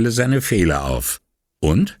 sie zähle seine Fehler auf.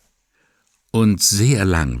 »Und?« »Und sehr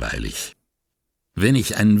langweilig. Wenn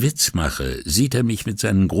ich einen Witz mache, sieht er mich mit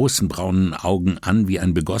seinen großen braunen Augen an wie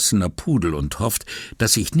ein begossener Pudel und hofft,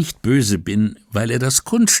 dass ich nicht böse bin, weil er das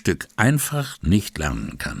Kunststück einfach nicht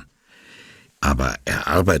lernen kann. Aber er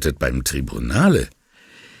arbeitet beim Tribunale.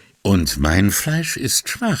 »Und mein Fleisch ist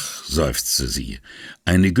schwach«, seufzte sie.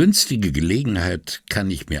 »Eine günstige Gelegenheit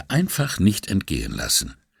kann ich mir einfach nicht entgehen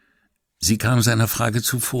lassen.« Sie kam seiner Frage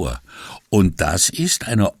zuvor. »Und das ist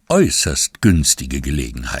eine äußerst günstige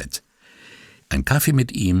Gelegenheit. Ein Kaffee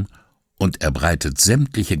mit ihm, und er breitet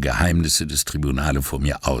sämtliche Geheimnisse des Tribunale vor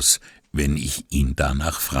mir aus, wenn ich ihn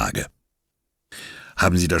danach frage.«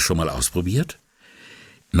 »Haben Sie das schon mal ausprobiert?«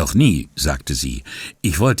 »Noch nie«, sagte sie.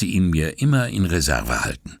 »Ich wollte ihn mir immer in Reserve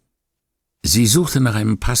halten.« Sie suchte nach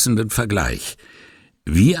einem passenden Vergleich.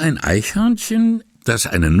 Wie ein Eichhörnchen, das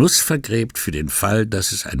eine Nuss vergräbt für den Fall,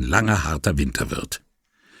 dass es ein langer, harter Winter wird.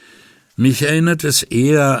 »Mich erinnert es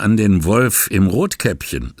eher an den Wolf im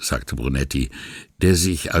Rotkäppchen«, sagte Brunetti, »der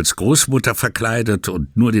sich als Großmutter verkleidet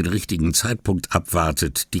und nur den richtigen Zeitpunkt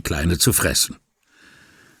abwartet, die Kleine zu fressen.«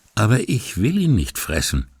 »Aber ich will ihn nicht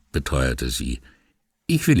fressen«, beteuerte sie.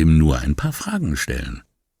 »Ich will ihm nur ein paar Fragen stellen.«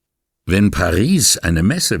 »Wenn Paris eine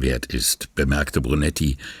Messe wert ist«, bemerkte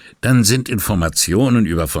Brunetti, »dann sind Informationen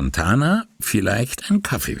über Fontana vielleicht ein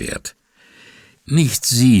Kaffee wert.« »Nicht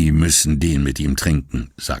Sie müssen den mit ihm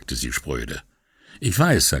trinken«, sagte sie spröde. »Ich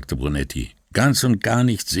weiß«, sagte Brunetti, »ganz und gar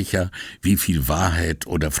nicht sicher, wie viel Wahrheit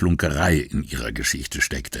oder Flunkerei in Ihrer Geschichte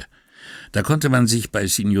steckte. Da konnte man sich bei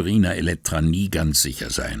Signorina Elettra nie ganz sicher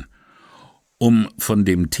sein.« Um von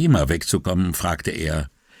dem Thema wegzukommen, fragte er: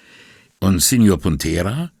 »Und Signor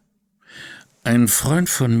Puntera?« »Ein Freund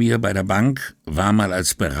von mir bei der Bank war mal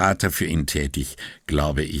als Berater für ihn tätig,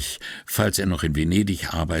 glaube ich. Falls er noch in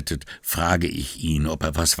Venedig arbeitet, frage ich ihn, ob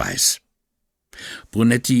er was weiß.«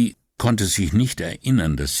 Brunetti konnte sich nicht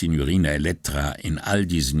erinnern, dass Signorina Elettra in all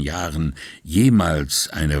diesen Jahren jemals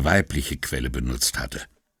eine weibliche Quelle benutzt hatte.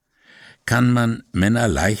 »Kann man Männer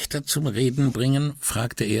leichter zum Reden bringen?«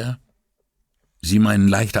 fragte er. »Sie meinen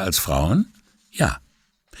leichter als Frauen?« »Ja.«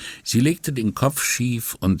 Sie legte den Kopf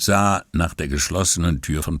schief und sah nach der geschlossenen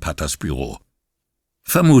Tür von Paters Büro.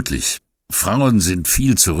 »Vermutlich. Frauen sind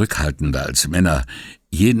viel zurückhaltender als Männer,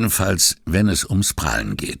 jedenfalls wenn es ums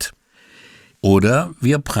Prahlen geht. Oder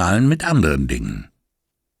wir prahlen mit anderen Dingen.«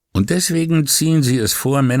 »Und deswegen ziehen Sie es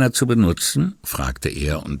vor, Männer zu benutzen?« fragte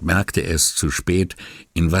er und merkte erst zu spät,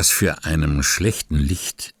 in was für einem schlechten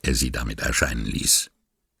Licht er sie damit erscheinen ließ.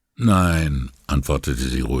 »Nein«, antwortete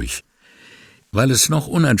sie ruhig, »weil es noch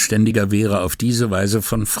unanständiger wäre, auf diese Weise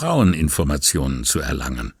von Frauen Informationen zu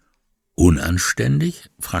erlangen.« »Unanständig?«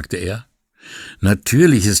 fragte er.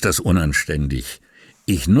 »Natürlich ist das unanständig.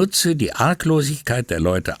 Ich nutze die Arglosigkeit der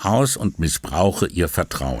Leute aus und missbrauche ihr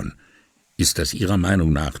Vertrauen. Ist das Ihrer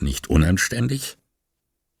Meinung nach nicht unanständig?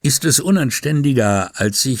 Ist es unanständiger,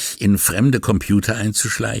 als sich in fremde Computer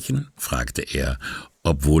einzuschleichen?« fragte er,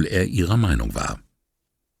 obwohl er ihrer Meinung war.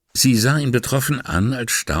 Sie sah ihn betroffen an,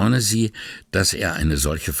 als staune sie, dass er eine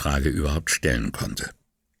solche Frage überhaupt stellen konnte.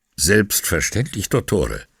 Selbstverständlich,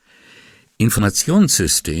 Dottore.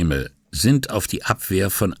 Informationssysteme sind auf die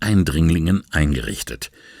Abwehr von Eindringlingen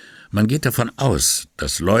eingerichtet. Man geht davon aus,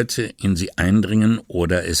 dass Leute in sie eindringen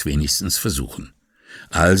oder es wenigstens versuchen.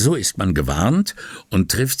 Also ist man gewarnt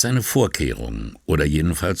und trifft seine Vorkehrungen, oder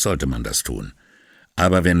jedenfalls sollte man das tun.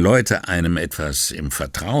 Aber wenn Leute einem etwas im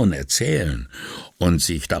Vertrauen erzählen und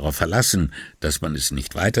sich darauf verlassen, dass man es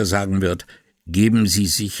nicht weitersagen wird, geben sie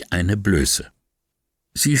sich eine Blöße.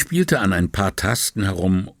 Sie spielte an ein paar Tasten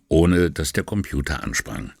herum, ohne dass der Computer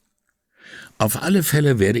ansprang. Auf alle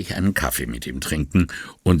Fälle werde ich einen Kaffee mit ihm trinken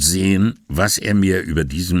und sehen, was er mir über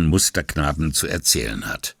diesen Musterknaben zu erzählen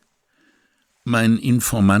hat. Mein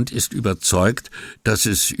Informant ist überzeugt, dass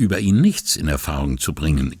es über ihn nichts in Erfahrung zu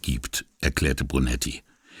bringen gibt, erklärte Brunetti.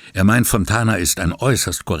 Er meint, Fontana ist ein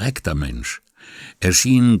äußerst korrekter Mensch. Er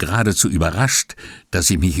schien geradezu überrascht, dass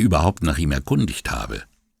ich mich überhaupt nach ihm erkundigt habe.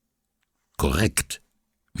 Korrekt,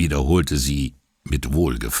 wiederholte sie mit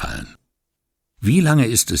Wohlgefallen. Wie lange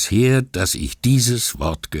ist es her, dass ich dieses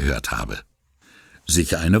Wort gehört habe?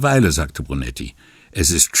 Sicher eine Weile, sagte Brunetti. Es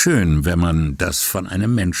ist schön, wenn man das von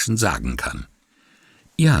einem Menschen sagen kann.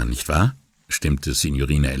 Ja, nicht wahr? Stimmte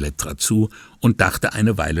Signorina Elettra zu und dachte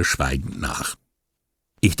eine Weile schweigend nach.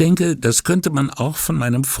 Ich denke, das könnte man auch von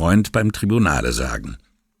meinem Freund beim Tribunale sagen.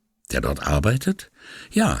 Der dort arbeitet?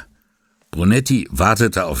 Ja. Brunetti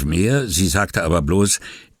wartete auf mehr, sie sagte aber bloß,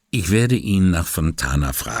 ich werde ihn nach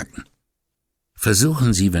Fontana fragen.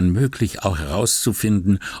 Versuchen Sie, wenn möglich, auch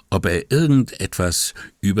herauszufinden, ob er irgendetwas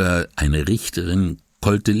über eine Richterin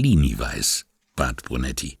Coltellini weiß, bat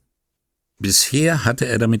Brunetti. Bisher hatte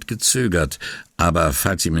er damit gezögert, aber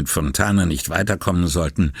falls Sie mit Fontana nicht weiterkommen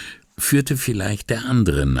sollten, führte vielleicht der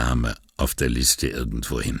andere Name auf der Liste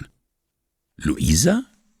irgendwo hin. Luisa?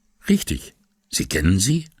 Richtig. Sie kennen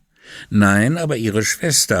sie? Nein, aber Ihre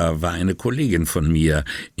Schwester war eine Kollegin von mir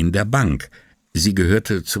in der Bank. Sie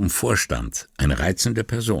gehörte zum Vorstand, eine reizende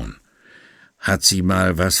Person. Hat sie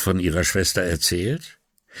mal was von Ihrer Schwester erzählt?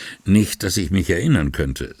 Nicht, dass ich mich erinnern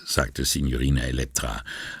könnte, sagte Signorina Elettra,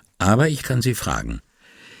 aber ich kann sie fragen.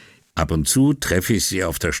 Ab und zu treffe ich sie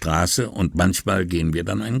auf der Straße und manchmal gehen wir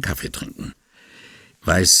dann einen Kaffee trinken.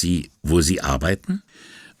 Weiß sie, wo Sie arbeiten?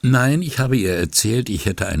 Nein, ich habe ihr erzählt, ich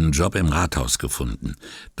hätte einen Job im Rathaus gefunden.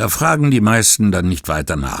 Da fragen die meisten dann nicht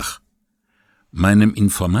weiter nach. Meinem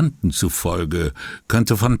Informanten zufolge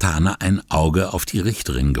könnte Fontana ein Auge auf die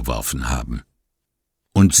Richterin geworfen haben.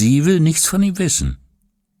 Und sie will nichts von ihm wissen.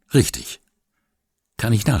 Richtig.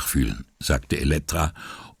 Kann ich nachfühlen, sagte Elettra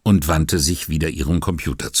und wandte sich wieder ihrem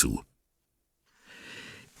Computer zu.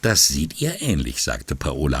 Das sieht ihr ähnlich, sagte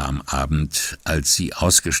Paola am Abend, als sie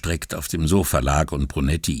ausgestreckt auf dem Sofa lag und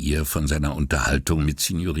Brunetti ihr von seiner Unterhaltung mit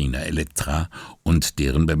Signorina Elettra und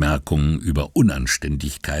deren Bemerkungen über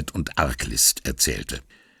Unanständigkeit und Arglist erzählte.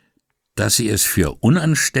 Dass sie es für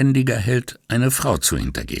unanständiger hält, eine Frau zu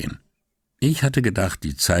hintergehen. Ich hatte gedacht,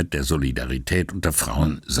 die Zeit der Solidarität unter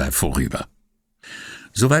Frauen sei vorüber.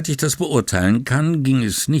 Soweit ich das beurteilen kann, ging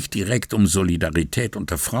es nicht direkt um Solidarität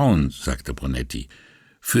unter Frauen, sagte Brunetti.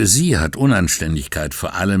 Für sie hat Unanständigkeit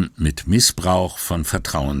vor allem mit Missbrauch von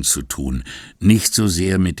Vertrauen zu tun, nicht so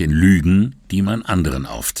sehr mit den Lügen, die man anderen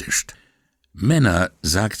auftischt. Männer,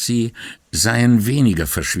 sagt sie, seien weniger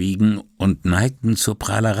verschwiegen und neigten zur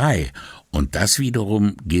Prahlerei, und das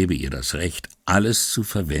wiederum gebe ihr das Recht, alles zu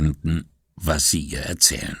verwenden, was sie ihr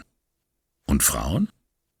erzählen. Und Frauen?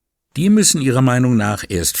 Die müssen ihrer Meinung nach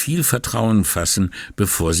erst viel Vertrauen fassen,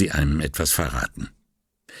 bevor sie einem etwas verraten.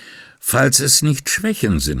 Falls es nicht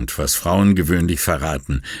Schwächen sind, was Frauen gewöhnlich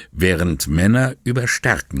verraten, während Männer über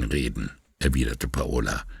Stärken reden, erwiderte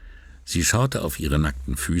Paola. Sie schaute auf ihre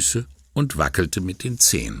nackten Füße und wackelte mit den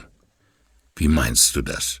Zehen. Wie meinst du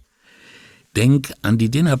das? Denk an die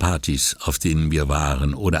Dinnerpartys, auf denen wir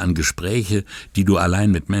waren, oder an Gespräche, die du allein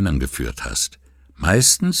mit Männern geführt hast.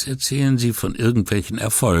 Meistens erzählen sie von irgendwelchen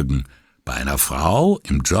Erfolgen, bei einer Frau,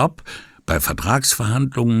 im Job, bei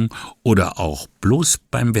Vertragsverhandlungen oder auch bloß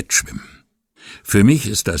beim Wettschwimmen. Für mich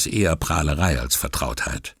ist das eher Prahlerei als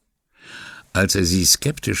Vertrautheit. Als er sie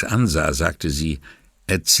skeptisch ansah, sagte sie,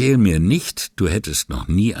 »Erzähl mir nicht, du hättest noch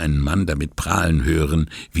nie einen Mann damit prahlen hören,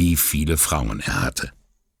 wie viele Frauen er hatte.«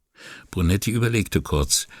 Brunetti überlegte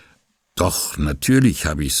kurz. »Doch, natürlich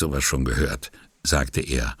habe ich sowas schon gehört«, sagte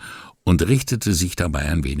er und richtete sich dabei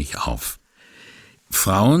ein wenig auf.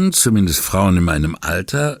 Frauen, zumindest Frauen in meinem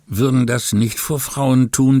Alter, würden das nicht vor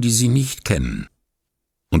Frauen tun, die sie nicht kennen.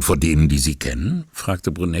 Und vor denen, die sie kennen?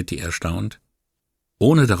 Fragte Brunetti erstaunt.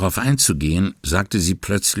 Ohne darauf einzugehen, sagte sie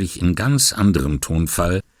plötzlich in ganz anderem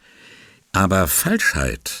Tonfall, aber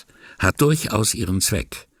Falschheit hat durchaus ihren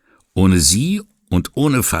Zweck. Ohne sie und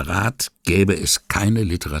ohne Verrat gäbe es keine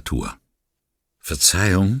Literatur.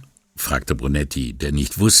 »Verzeihung?« fragte Brunetti, der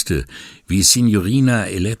nicht wusste, wie Signorina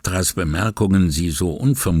Elettras Bemerkungen sie so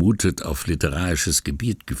unvermutet auf literarisches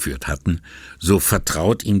Gebiet geführt hatten, so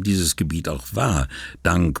vertraut ihm dieses Gebiet auch war,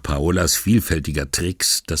 dank Paolas vielfältiger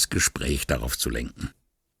Tricks das Gespräch darauf zu lenken.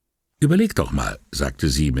 »Überleg doch mal«, sagte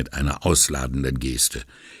sie mit einer ausladenden Geste.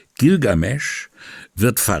 »Gilgamesch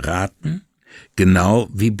wird verraten, genau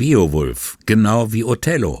wie Beowulf, genau wie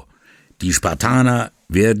Othello. Die Spartaner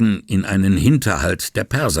werden in einen Hinterhalt der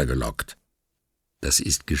Perser gelockt.« »Das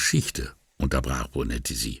ist Geschichte«, unterbrach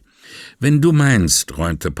Brunetti sie. »Wenn du meinst«,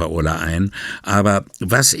 räumte Paola ein, »aber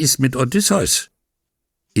was ist mit Odysseus?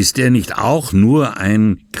 Ist er nicht auch nur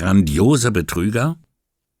ein grandioser Betrüger?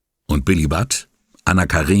 Und Billy Budd, Anna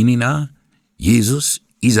Karenina, Jesus,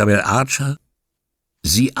 Isabel Archer?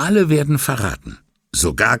 Sie alle werden verraten,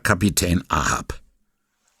 sogar Kapitän Ahab.«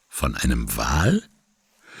 »Von einem Wal?«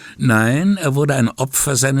 »Nein, er wurde ein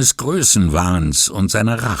Opfer seines Größenwahns und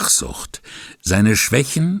seiner Rachsucht. Seine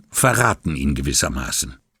Schwächen verraten ihn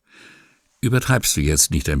gewissermaßen.« »Übertreibst du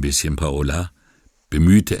jetzt nicht ein bisschen, Paola?«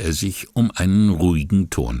 bemühte er sich um einen ruhigen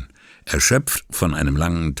Ton. Erschöpft von einem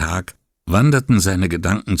langen Tag wanderten seine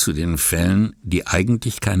Gedanken zu den Fällen, die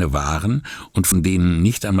eigentlich keine waren und von denen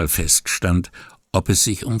nicht einmal feststand, ob es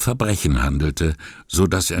sich um Verbrechen handelte, so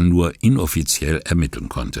dass er nur inoffiziell ermitteln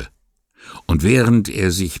konnte. Und während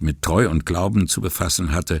er sich mit Treu und Glauben zu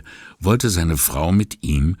befassen hatte, wollte seine Frau mit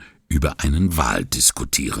ihm über einen Wal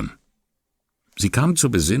diskutieren. Sie kam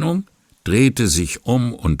zur Besinnung, drehte sich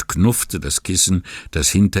um und knuffte das Kissen, das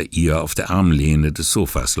hinter ihr auf der Armlehne des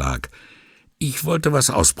Sofas lag. »Ich wollte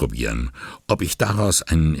was ausprobieren, ob ich daraus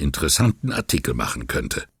einen interessanten Artikel machen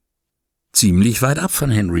könnte.« »Ziemlich weit ab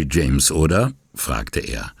von Henry James, oder?« fragte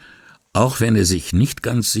er, auch wenn er sich nicht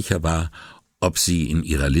ganz sicher war, ob sie in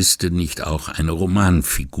ihrer Liste nicht auch eine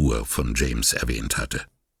Romanfigur von James erwähnt hatte.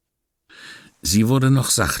 Sie wurde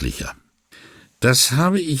noch sachlicher. »Das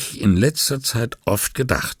habe ich in letzter Zeit oft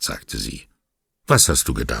gedacht«, sagte sie. »Was hast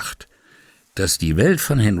du gedacht?« »Dass die Welt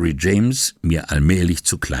von Henry James mir allmählich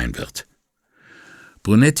zu klein wird.«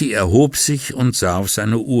 Brunetti erhob sich und sah auf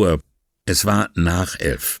seine Uhr. Es war nach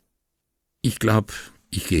 11. »Ich glaube,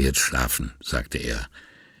 ich gehe jetzt schlafen«, sagte er.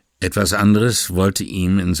 Etwas anderes wollte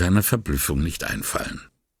ihm in seiner Verblüffung nicht einfallen.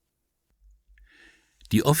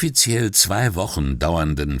 Die offiziell 2 Wochen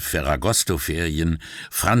dauernden Ferragosto-Ferien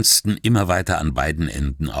franzten immer weiter an beiden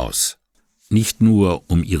Enden aus. Nicht nur,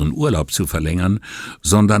 um ihren Urlaub zu verlängern,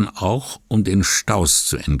 sondern auch, um den Staus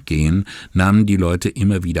zu entgehen, nahmen die Leute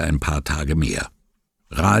immer wieder ein paar Tage mehr.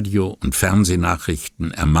 Radio- und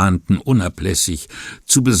Fernsehnachrichten ermahnten unablässig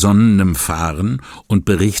zu besonnenem Fahren und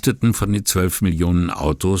berichteten von den 12 Millionen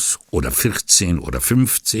Autos oder 14 oder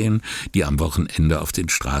 15, die am Wochenende auf den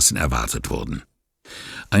Straßen erwartet wurden.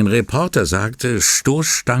 Ein Reporter sagte,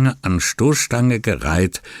 Stoßstange an Stoßstange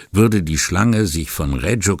gereiht, würde die Schlange sich von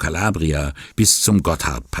Reggio Calabria bis zum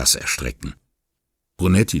Gotthardpass erstrecken.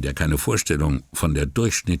 Brunetti, der keine Vorstellung von der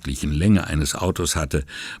durchschnittlichen Länge eines Autos hatte,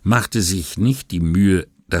 machte sich nicht die Mühe,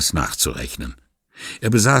 das nachzurechnen. Er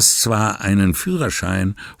besaß zwar einen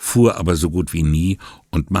Führerschein, fuhr aber so gut wie nie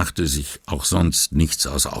und machte sich auch sonst nichts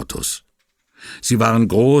aus Autos. Sie waren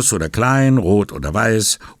groß oder klein, rot oder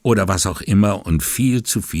weiß oder was auch immer, und viel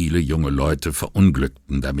zu viele junge Leute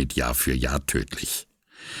verunglückten damit Jahr für Jahr tödlich.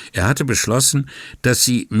 Er hatte beschlossen, dass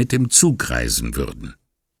sie mit dem Zug reisen würden.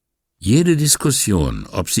 Jede Diskussion,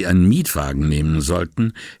 ob sie einen Mietwagen nehmen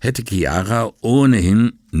sollten, hätte Chiara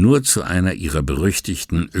ohnehin nur zu einer ihrer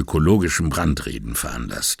berüchtigten ökologischen Brandreden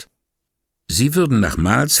veranlasst. Sie würden nach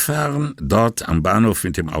Mals fahren, dort am Bahnhof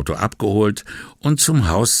mit dem Auto abgeholt und zum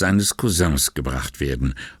Haus seines Cousins gebracht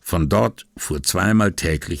werden. Von dort fuhr 2-mal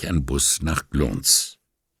täglich ein Bus nach Glons.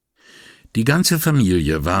 Die ganze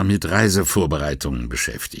Familie war mit Reisevorbereitungen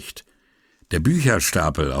beschäftigt. Der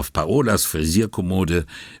Bücherstapel auf Paolas Frisierkommode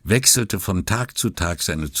wechselte von Tag zu Tag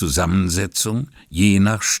seine Zusammensetzung, je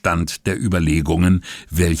nach Stand der Überlegungen,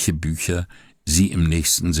 welche Bücher sie im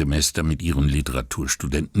nächsten Semester mit ihren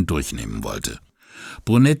Literaturstudenten durchnehmen wollte.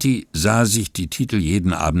 Brunetti sah sich die Titel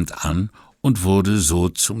jeden Abend an und wurde so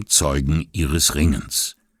zum Zeugen ihres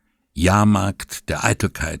Ringens. Jahrmarkt der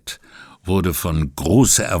Eitelkeit wurde von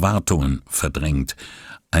große Erwartungen verdrängt,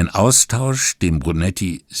 ein Austausch, dem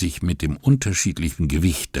Brunetti sich mit dem unterschiedlichen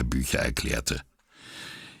Gewicht der Bücher erklärte.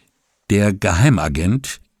 Der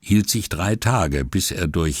Geheimagent hielt sich 3 Tage, bis er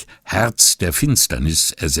durch Herz der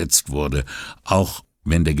Finsternis ersetzt wurde, auch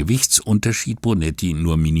wenn der Gewichtsunterschied Brunetti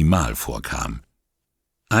nur minimal vorkam.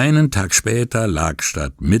 Einen Tag später lag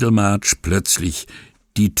statt Middlemarch plötzlich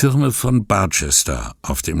die Türme von Barchester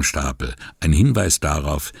auf dem Stapel, ein Hinweis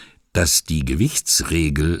darauf, dass die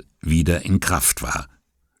Gewichtsregel wieder in Kraft war.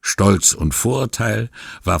 Stolz und Vorurteil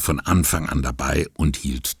war von Anfang an dabei und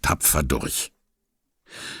hielt tapfer durch.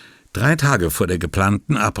 3 Tage vor der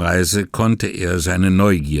geplanten Abreise konnte er seine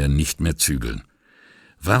Neugier nicht mehr zügeln.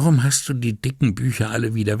 »Warum hast du die dicken Bücher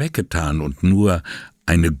alle wieder weggetan und nur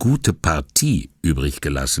eine gute Partie übrig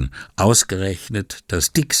gelassen, ausgerechnet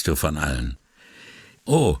das dickste von allen?«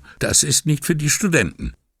 »Oh, das ist nicht für die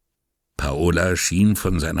Studenten.« Paola schien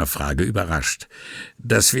von seiner Frage überrascht.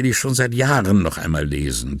 »Das will ich schon seit Jahren noch einmal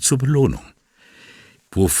lesen, zur Belohnung.«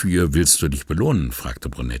 »Wofür willst du dich belohnen?« fragte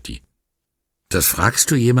Brunetti. »Das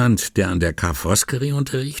fragst du jemand, der an der Ca' Foscari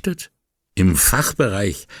unterrichtet? Im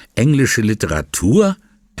Fachbereich englische Literatur?«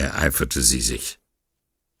 ereiferte sie sich.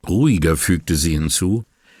 Ruhiger fügte sie hinzu: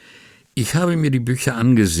 »Ich habe mir die Bücher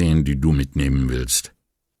angesehen, die du mitnehmen willst.«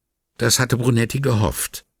 Das hatte Brunetti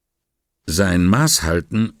gehofft. Sein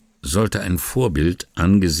Maßhalten sollte ein Vorbild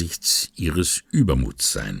angesichts ihres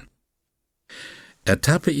Übermuts sein.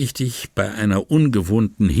 »Ertappe ich dich bei einer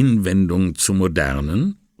ungewohnten Hinwendung zum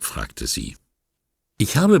Modernen?« fragte sie.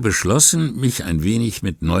 »Ich habe beschlossen, mich ein wenig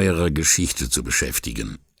mit neuerer Geschichte zu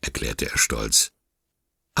beschäftigen«, erklärte er stolz.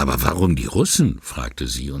 »Aber warum die Russen?« fragte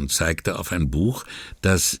sie und zeigte auf ein Buch,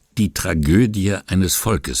 das »Die Tragödie eines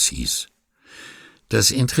Volkes« hieß.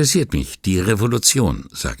 »Das interessiert mich, die Revolution«,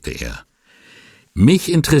 sagte er.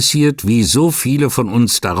 »Mich interessiert, wie so viele von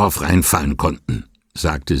uns darauf reinfallen konnten«,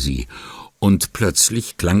 sagte sie, und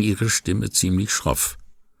plötzlich klang ihre Stimme ziemlich schroff.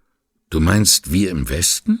 »Du meinst wir im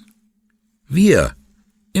Westen?« »Wir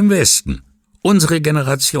im Westen, unsere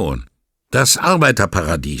Generation, das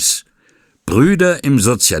Arbeiterparadies, Brüder im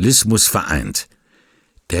Sozialismus vereint.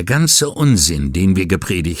 Der ganze Unsinn, den wir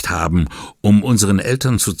gepredigt haben, um unseren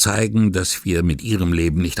Eltern zu zeigen, dass wir mit ihrem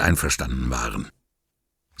Leben nicht einverstanden waren.«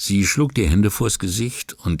 Sie schlug die Hände vors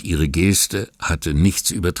Gesicht und ihre Geste hatte nichts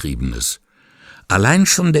Übertriebenes. Allein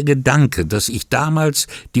schon der Gedanke, dass ich damals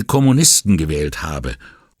die Kommunisten gewählt habe,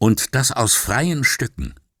 und das aus freien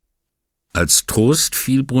Stücken. Als Trost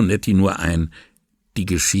fiel Brunetti nur ein: Die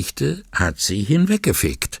Geschichte hat sie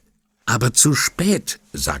hinweggefegt. »Aber zu spät«,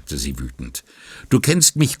 sagte sie wütend. »Du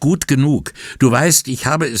kennst mich gut genug. Du weißt, ich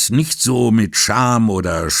habe es nicht so mit Scham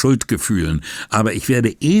oder Schuldgefühlen, aber ich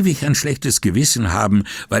werde ewig ein schlechtes Gewissen haben,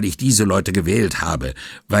 weil ich diese Leute gewählt habe,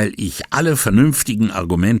 weil ich alle vernünftigen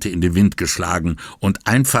Argumente in den Wind geschlagen und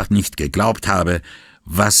einfach nicht geglaubt habe,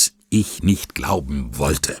 was ich nicht glauben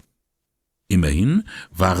wollte.« »Immerhin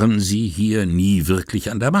waren Sie hier nie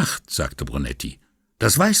wirklich an der Macht«, sagte Brunetti.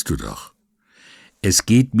 »Das weißt du doch.« »Es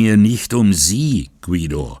geht mir nicht um Sie,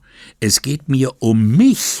 Guido. Es geht mir um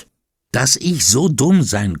mich, dass ich so dumm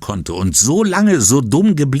sein konnte und so lange so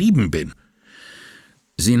dumm geblieben bin.«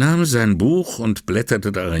 Sie nahm sein Buch und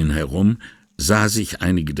blätterte darin herum, sah sich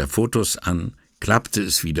einige der Fotos an, klappte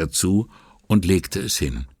es wieder zu und legte es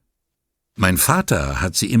hin. »Mein Vater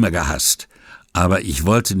hat sie immer gehasst, aber ich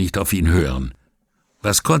wollte nicht auf ihn hören.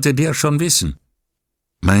 Was konnte der schon wissen?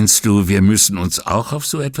 Meinst du, wir müssen uns auch auf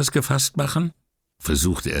so etwas gefasst machen?«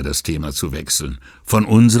 versuchte er, das Thema zu wechseln. »Von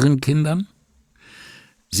unseren Kindern?«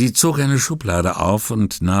 Sie zog eine Schublade auf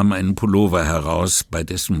und nahm einen Pullover heraus, bei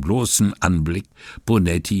dessen bloßem Anblick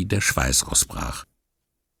Brunetti der Schweiß ausbrach.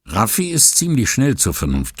 »Raffi ist ziemlich schnell zur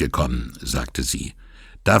Vernunft gekommen«, sagte sie.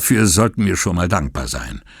 »Dafür sollten wir schon mal dankbar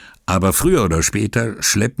sein. Aber früher oder später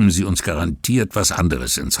schleppen sie uns garantiert was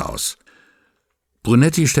anderes ins Haus.«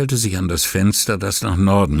 Brunetti stellte sich an das Fenster, das nach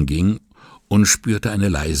Norden ging, und spürte eine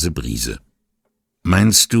leise Brise.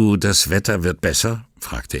 »Meinst du, das Wetter wird besser?«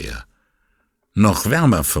 fragte er. »Noch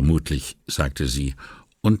wärmer vermutlich«, sagte sie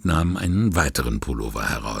und nahm einen weiteren Pullover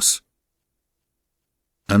heraus.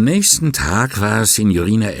 Am nächsten Tag war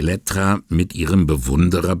Signorina Elettra mit ihrem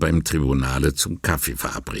Bewunderer beim Tribunale zum Kaffee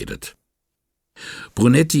verabredet.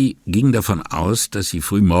 Brunetti ging davon aus, dass sie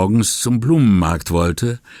frühmorgens zum Blumenmarkt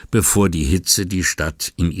wollte, bevor die Hitze die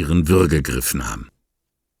Stadt in ihren Würgegriff nahm.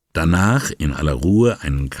 Danach in aller Ruhe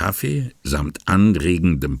einen Kaffee samt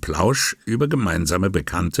anregendem Plausch über gemeinsame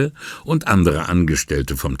Bekannte und andere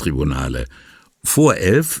Angestellte vom Tribunale. Vor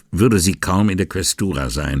 11 würde sie kaum in der Questura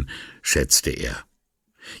sein, schätzte er.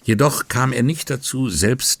 Jedoch kam er nicht dazu,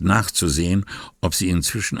 selbst nachzusehen, ob sie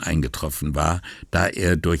inzwischen eingetroffen war, da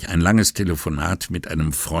er durch ein langes Telefonat mit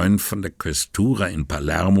einem Freund von der Questura in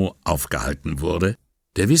Palermo aufgehalten wurde,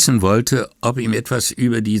 der wissen wollte, ob ihm etwas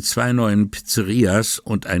über die 2 neuen Pizzerias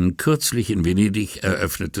und ein kürzlich in Venedig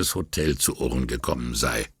eröffnetes Hotel zu Ohren gekommen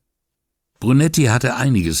sei. Brunetti hatte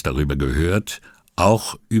einiges darüber gehört,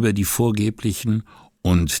 auch über die vorgeblichen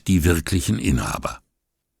und die wirklichen Inhaber.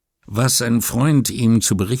 Was sein Freund ihm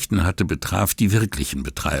zu berichten hatte, betraf die wirklichen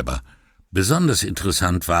Betreiber. Besonders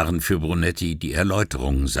interessant waren für Brunetti die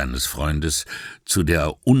Erläuterungen seines Freundes zu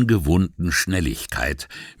der ungewohnten Schnelligkeit,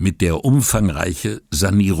 mit der umfangreiche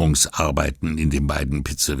Sanierungsarbeiten in den beiden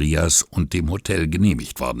Pizzerias und dem Hotel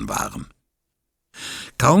genehmigt worden waren.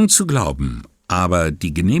 Kaum zu glauben, aber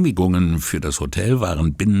die Genehmigungen für das Hotel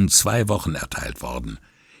waren binnen 2 Wochen erteilt worden.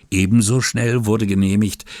 Ebenso schnell wurde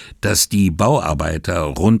genehmigt, dass die Bauarbeiter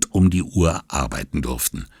rund um die Uhr arbeiten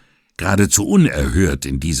durften. Geradezu unerhört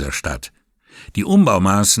in dieser Stadt. Die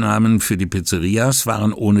Umbaumaßnahmen für die Pizzerias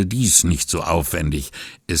waren ohnedies nicht so aufwendig.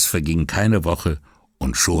 Es verging keine Woche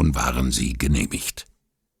und schon waren sie genehmigt.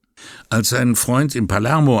 Als sein Freund in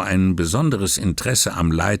Palermo ein besonderes Interesse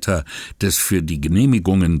am Leiter des für die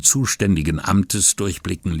Genehmigungen zuständigen Amtes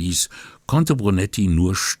durchblicken ließ, konnte Brunetti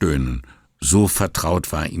nur stöhnen. So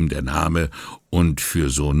vertraut war ihm der Name und für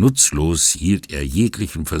so nutzlos hielt er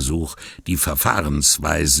jeglichen Versuch, die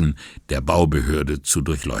Verfahrensweisen der Baubehörde zu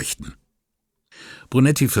durchleuchten.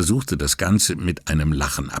 Brunetti versuchte das Ganze mit einem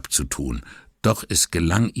Lachen abzutun, doch es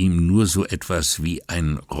gelang ihm nur so etwas wie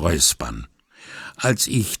ein Räuspern. »Als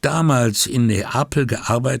ich damals in Neapel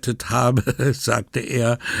gearbeitet habe«, sagte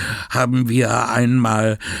er, »haben wir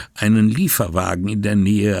einmal einen Lieferwagen in der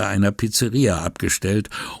Nähe einer Pizzeria abgestellt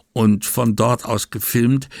und von dort aus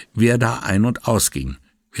gefilmt, wer da ein- und ausging.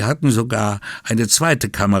 Wir hatten sogar eine zweite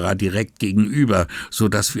Kamera direkt gegenüber, so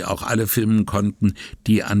dass wir auch alle filmen konnten,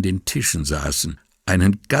 die an den Tischen saßen,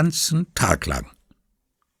 einen ganzen Tag lang.«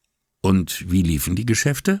 Und wie liefen die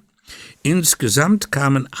Geschäfte? Insgesamt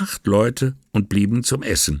kamen 8 Leute und blieben zum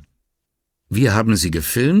Essen. Wir haben sie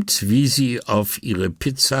gefilmt, wie sie auf ihre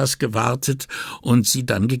Pizzas gewartet und sie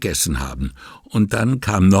dann gegessen haben. Und dann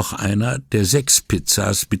kam noch einer, der 6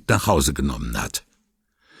 Pizzas mit nach Hause genommen hat.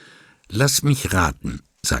 »Lass mich raten«,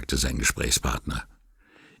 sagte sein Gesprächspartner.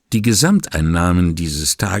 Die Gesamteinnahmen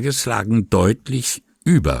dieses Tages lagen deutlich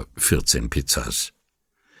über 14 Pizzas.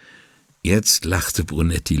 Jetzt lachte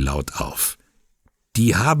Brunetti laut auf.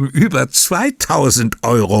 »Die haben über 2.000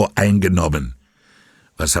 € eingenommen.«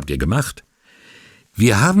 »Was habt ihr gemacht?«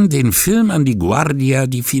 »Wir haben den Film an die Guardia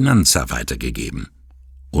di Finanza weitergegeben.«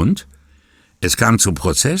 »Und?« »Es kam zum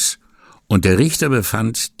Prozess und der Richter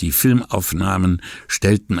befand, die Filmaufnahmen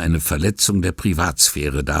stellten eine Verletzung der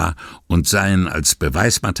Privatsphäre dar und seien als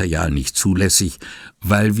Beweismaterial nicht zulässig,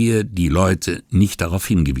 weil wir die Leute nicht darauf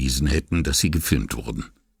hingewiesen hätten, dass sie gefilmt wurden.«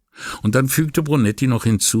 Und dann fügte Brunetti noch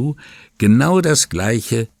hinzu, genau das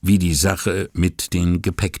Gleiche wie die Sache mit den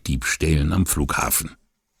Gepäckdiebstählen am Flughafen.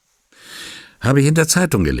 »Habe ich in der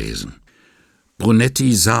Zeitung gelesen.«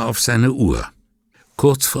 Brunetti sah auf seine Uhr.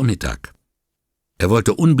 Kurz vor Mittag. Er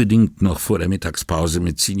wollte unbedingt noch vor der Mittagspause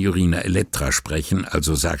mit Signorina Elettra sprechen,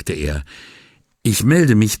 also sagte er, »Ich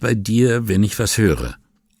melde mich bei dir, wenn ich was höre«,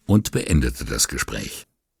 und beendete das Gespräch.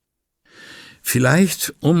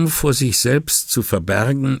 Vielleicht, um vor sich selbst zu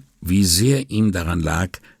verbergen, wie sehr ihm daran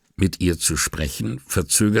lag, mit ihr zu sprechen,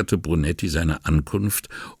 verzögerte Brunetti seine Ankunft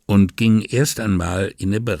und ging erst einmal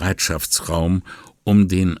in den Bereitschaftsraum, um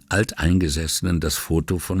den Alteingesessenen das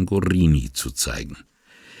Foto von Gorini zu zeigen.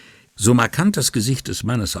 So markant das Gesicht des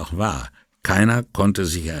Mannes auch war, keiner konnte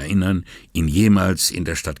sich erinnern, ihn jemals in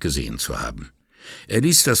der Stadt gesehen zu haben. Er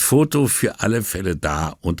ließ das Foto für alle Fälle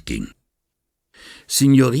da und ging.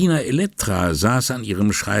 Signorina Elettra saß an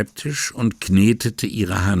ihrem Schreibtisch und knetete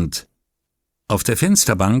ihre Hand. Auf der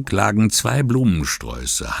Fensterbank lagen 2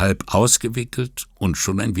 Blumensträuße, halb ausgewickelt und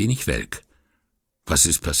schon ein wenig welk. »Was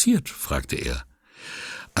ist passiert?« fragte er.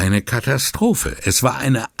 »Eine Katastrophe. Es war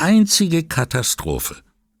eine einzige Katastrophe.«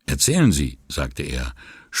 »Erzählen Sie«, sagte er,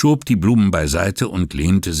 schob die Blumen beiseite und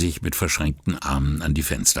lehnte sich mit verschränkten Armen an die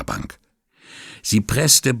Fensterbank. Sie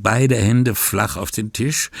presste beide Hände flach auf den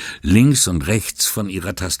Tisch, links und rechts von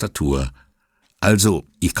ihrer Tastatur. »Also,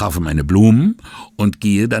 ich kaufe meine Blumen und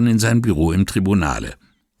gehe dann in sein Büro im Tribunale.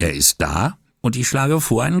 Er ist da und ich schlage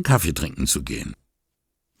vor, einen Kaffee trinken zu gehen.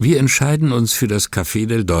 Wir entscheiden uns für das Café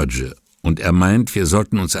del Doge und er meint, wir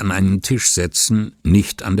sollten uns an einen Tisch setzen,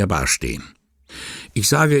 nicht an der Bar stehen. Ich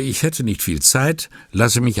sage, ich hätte nicht viel Zeit,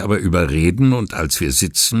 lasse mich aber überreden und als wir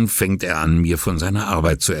sitzen, fängt er an, mir von seiner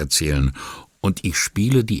Arbeit zu erzählen und ich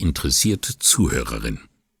spiele die interessierte Zuhörerin.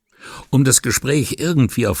 Um das Gespräch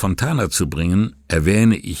irgendwie auf Fontana zu bringen,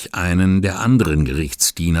 erwähne ich einen der anderen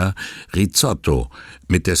Gerichtsdiener, Rizzotto,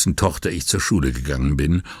 mit dessen Tochter ich zur Schule gegangen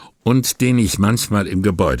bin und den ich manchmal im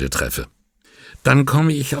Gebäude treffe. Dann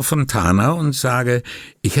komme ich auf Fontana und sage,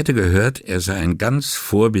 ich hätte gehört, er sei ein ganz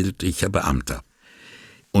vorbildlicher Beamter.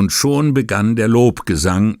 Und schon begann der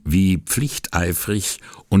Lobgesang, wie pflichteifrig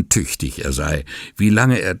und tüchtig er sei, wie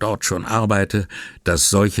lange er dort schon arbeite, dass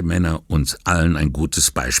solche Männer uns allen ein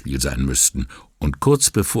gutes Beispiel sein müssten Und kurz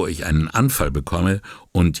bevor ich einen Anfall bekomme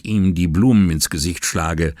und ihm die Blumen ins Gesicht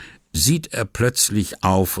schlage, sieht er plötzlich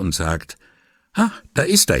auf und sagt: »Ha, da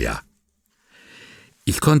ist er ja.«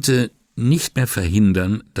 Ich konnte nicht mehr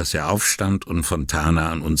verhindern, dass er aufstand und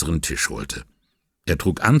Fontana an unseren Tisch holte. Er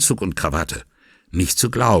trug Anzug und Krawatte. Nicht zu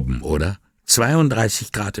glauben, oder?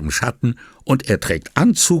 32 Grad im Schatten und er trägt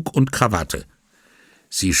Anzug und Krawatte.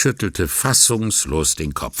 Sie schüttelte fassungslos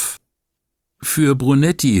den Kopf. Für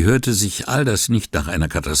Brunetti hörte sich all das nicht nach einer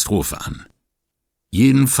Katastrophe an.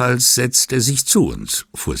 »Jedenfalls setzt er sich zu uns«,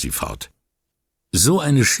 fuhr sie fort. »So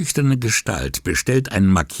eine schüchterne Gestalt bestellt ein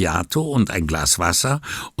Macchiato und ein Glas Wasser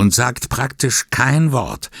und sagt praktisch kein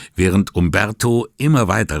Wort, während Umberto immer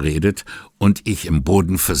weiterredet und ich im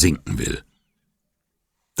Boden versinken will.«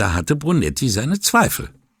 Da hatte Brunetti seine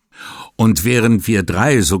Zweifel. Und während wir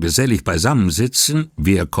drei so gesellig beisammensitzen,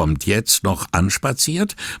 wer kommt jetzt noch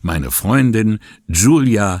anspaziert? Meine Freundin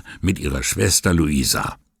Giulia mit ihrer Schwester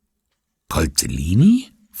Luisa. »Coltellini?«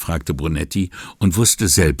 fragte Brunetti und wusste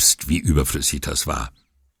selbst, wie überflüssig das war.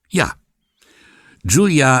 »Ja.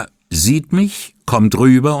 Giulia sieht mich, kommt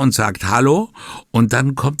rüber und sagt Hallo, und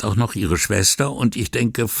dann kommt auch noch ihre Schwester, und ich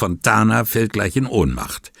denke, Fontana fällt gleich in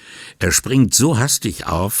Ohnmacht. Er springt so hastig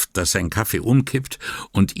auf, dass sein Kaffee umkippt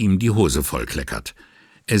und ihm die Hose vollkleckert.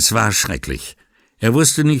 Es war schrecklich. Er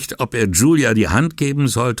wusste nicht, ob er Giulia die Hand geben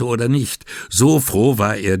sollte oder nicht. So froh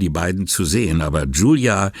war er, die beiden zu sehen, aber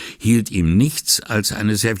Giulia hielt ihm nichts als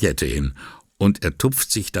eine Serviette hin, und er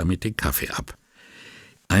tupft sich damit den Kaffee ab.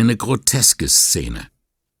 Eine groteske Szene.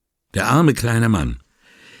 Der arme kleine Mann.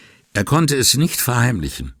 Er konnte es nicht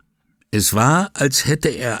verheimlichen. Es war, als hätte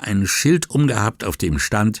er ein Schild umgehabt, auf dem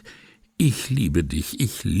stand: »Ich liebe dich,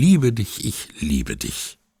 ich liebe dich, ich liebe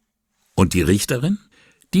dich.« Und die Richterin?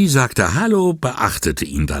 Die sagte Hallo, beachtete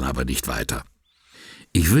ihn dann aber nicht weiter.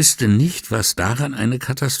 »Ich wüsste nicht, was daran eine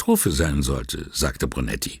Katastrophe sein sollte«, sagte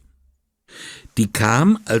Brunetti. »Die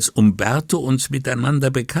kam, als Umberto uns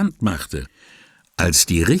miteinander bekannt machte. Als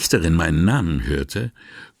die Richterin meinen Namen hörte,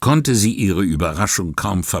 konnte sie ihre Überraschung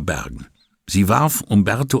kaum verbergen. Sie warf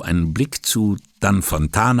Umberto einen Blick zu, dann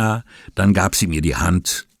Fontana, dann gab sie mir die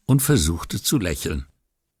Hand und versuchte zu lächeln.«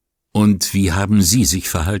 »Und wie haben Sie sich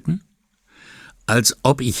verhalten?« »Als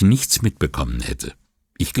ob ich nichts mitbekommen hätte.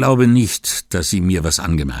 Ich glaube nicht, dass sie mir was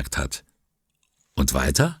angemerkt hat.« »Und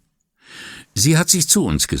weiter?« »Sie hat sich zu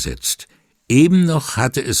uns gesetzt. Eben noch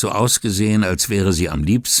hatte es so ausgesehen, als wäre sie am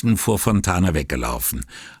liebsten vor Fontana weggelaufen.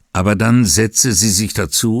 Aber dann setzte sie sich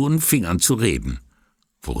dazu und fing an zu reden.«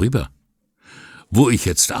 »Worüber?« »Wo ich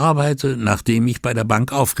jetzt arbeite, nachdem ich bei der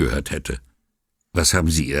Bank aufgehört hätte.« »Was haben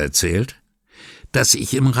Sie ihr erzählt?« »Dass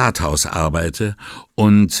ich im Rathaus arbeite,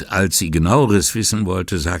 und als sie Genaueres wissen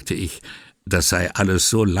wollte, sagte ich, das sei alles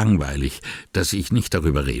so langweilig, dass ich nicht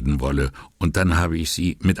darüber reden wolle, und dann habe ich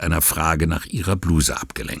sie mit einer Frage nach ihrer Bluse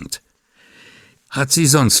abgelenkt.« »Hat sie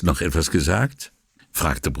sonst noch etwas gesagt?«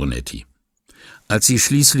 fragte Brunetti. Als sie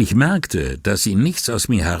schließlich merkte, dass sie nichts aus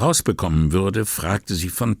mir herausbekommen würde, fragte sie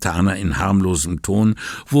Fontana in harmlosem Ton,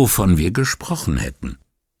 wovon wir gesprochen hätten.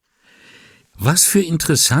 »Was für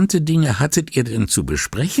interessante Dinge hattet ihr denn zu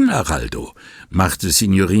besprechen, Araldo?« machte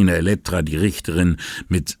Signorina Elettra die Richterin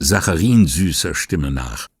mit sacharinsüßer Stimme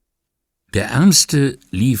nach. Der Ärmste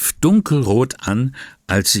lief dunkelrot an,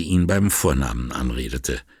 als sie ihn beim Vornamen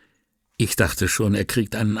anredete. Ich dachte schon, er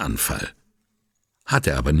kriegt einen Anfall. Hat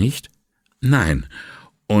er aber nicht? Nein,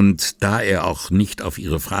 und da er auch nicht auf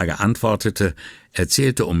ihre Frage antwortete,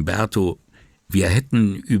 erzählte Umberto, wir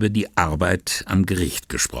hätten über die Arbeit am Gericht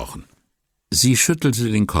gesprochen. Sie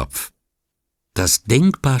schüttelte den Kopf. Das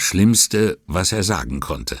denkbar Schlimmste, was er sagen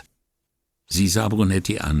konnte. Sie sah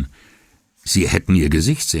Brunetti an. Sie hätten ihr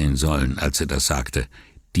Gesicht sehen sollen, als er das sagte.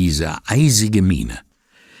 Diese eisige Miene.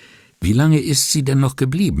 »Wie lange ist sie denn noch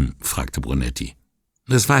geblieben?« fragte Brunetti.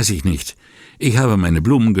 »Das weiß ich nicht. Ich habe meine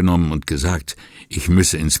Blumen genommen und gesagt, ich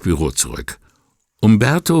müsse ins Büro zurück.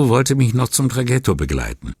 Umberto wollte mich noch zum Traghetto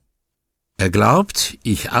begleiten. Er glaubt,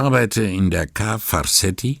 ich arbeite in der Ca'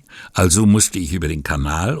 Farsetti, also musste ich über den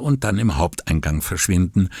Kanal und dann im Haupteingang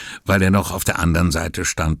verschwinden, weil er noch auf der anderen Seite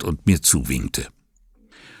stand und mir zuwinkte.«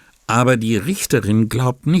 »Aber die Richterin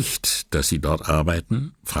glaubt nicht, dass Sie dort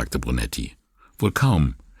arbeiten?« fragte Brunetti. »Wohl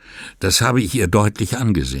kaum. Das habe ich ihr deutlich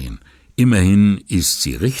angesehen. Immerhin ist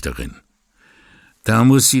sie Richterin. Da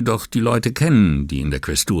muss sie doch die Leute kennen, die in der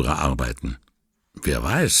Questura arbeiten.« »Wer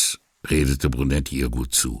weiß«, redete Brunetti ihr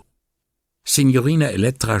gut zu. Signorina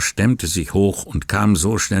Elettra stemmte sich hoch und kam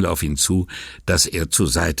so schnell auf ihn zu, dass er zur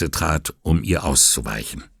Seite trat, um ihr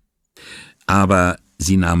auszuweichen. Aber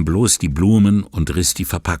sie nahm bloß die Blumen und riss die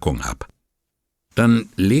Verpackung ab. Dann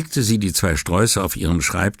legte sie die 2 Sträuße auf ihren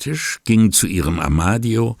Schreibtisch, ging zu ihrem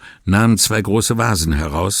Armadio, nahm 2 große Vasen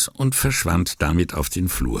heraus und verschwand damit auf den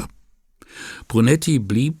Flur. Brunetti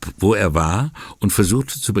blieb, wo er war, und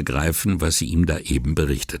versuchte zu begreifen, was sie ihm da eben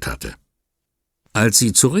berichtet hatte. Als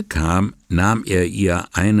sie zurückkam, nahm er ihr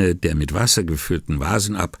eine der mit Wasser gefüllten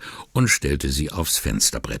Vasen ab und stellte sie aufs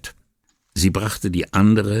Fensterbrett. Sie brachte die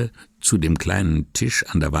andere zu dem kleinen Tisch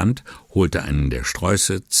an der Wand, holte einen der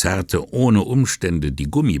Sträuße, zerrte ohne Umstände die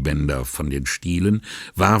Gummibänder von den Stielen,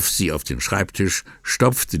 warf sie auf den Schreibtisch,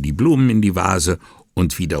 stopfte die Blumen in die Vase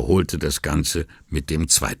und wiederholte das Ganze mit dem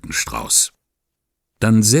 2. Strauß.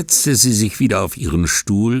 Dann setzte sie sich wieder auf ihren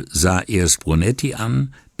Stuhl, sah erst Brunetti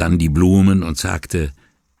an, dann die Blumen und sagte: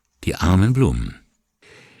 »Die armen Blumen.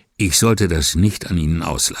 Ich sollte das nicht an ihnen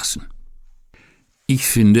auslassen. Ich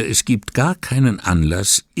finde, es gibt gar keinen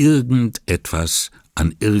Anlass, irgendetwas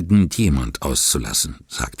an irgendjemand auszulassen«,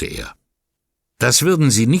 sagte er. »Das würden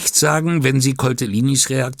Sie nicht sagen, wenn Sie Coltellinis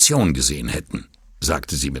Reaktion gesehen hätten«,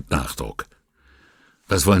 sagte sie mit Nachdruck.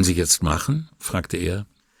 »Was wollen Sie jetzt machen?«, fragte er.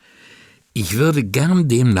 »Ich würde gern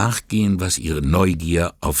dem nachgehen, was Ihre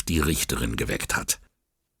Neugier auf die Richterin geweckt hat.«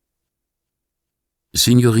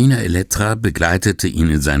 Signorina Elettra begleitete ihn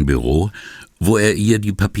in sein Büro, wo er ihr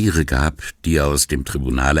die Papiere gab, die er aus dem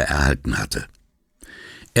Tribunale erhalten hatte.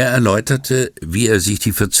 Er erläuterte, wie er sich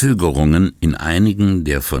die Verzögerungen in einigen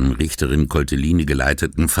der von Richterin Coltellini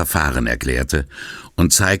geleiteten Verfahren erklärte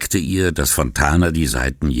und zeigte ihr, dass Fontana die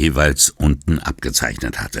Seiten jeweils unten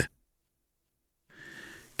abgezeichnet hatte.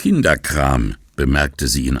 »Kinderkram«, bemerkte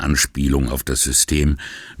sie in Anspielung auf das System,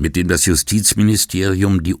 mit dem das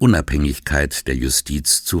Justizministerium die Unabhängigkeit der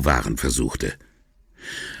Justiz zu wahren versuchte.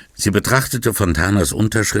 Sie betrachtete Fontanas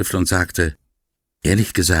Unterschrift und sagte: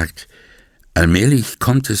 »Ehrlich gesagt, allmählich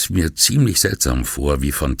kommt es mir ziemlich seltsam vor,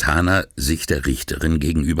 wie Fontana sich der Richterin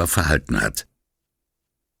gegenüber verhalten hat.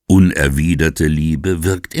 Unerwiderte Liebe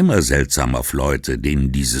wirkt immer seltsam auf Leute,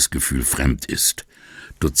 denen dieses Gefühl fremd ist«,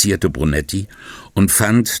 dozierte Brunetti und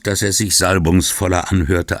fand, dass er sich salbungsvoller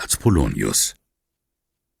anhörte als Polonius.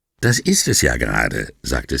 »Das ist es ja gerade«,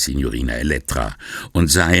 sagte Signorina Elettra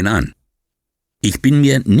und sah ihn an. »Ich bin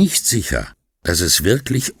mir nicht sicher, dass es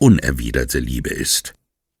wirklich unerwiderte Liebe ist.«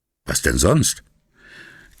 »Was denn sonst?«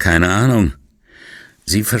 »Keine Ahnung.«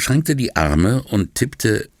 Sie verschränkte die Arme und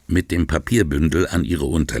tippte mit dem Papierbündel an ihre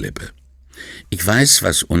Unterlippe. »Ich weiß,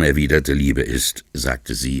 was unerwiderte Liebe ist«,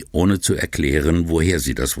 sagte sie, ohne zu erklären, woher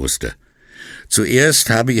sie das wusste. »Zuerst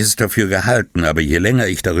habe ich es dafür gehalten, aber je länger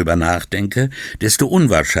ich darüber nachdenke, desto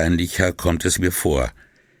unwahrscheinlicher kommt es mir vor.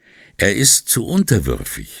 Er ist zu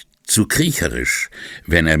unterwürfig, zu kriecherisch,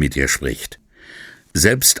 wenn er mit ihr spricht.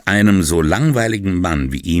 Selbst einem so langweiligen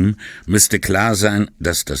Mann wie ihm müsste klar sein,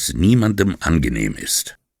 dass das niemandem angenehm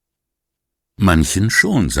ist.« »Manchen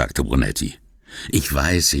schon«, sagte Brunetti. Ich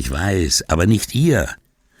weiß, aber nicht ihr.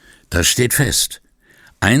 Das steht fest.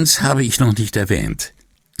 Eins habe ich noch nicht erwähnt.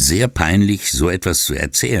 Sehr peinlich, so etwas zu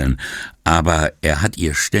erzählen, aber er hat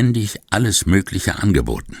ihr ständig alles Mögliche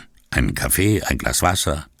angeboten. Einen Kaffee, ein Glas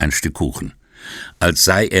Wasser, ein Stück Kuchen. Als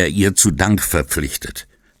sei er ihr zu Dank verpflichtet,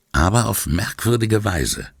 aber auf merkwürdige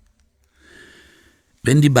Weise.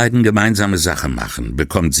 »Wenn die beiden gemeinsame Sache machen,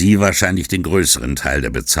 bekommt sie wahrscheinlich den größeren Teil der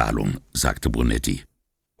Bezahlung«, sagte Brunetti,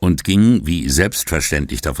 und ging wie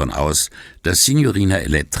selbstverständlich davon aus, dass Signorina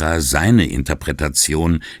Elettra seine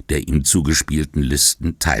Interpretation der ihm zugespielten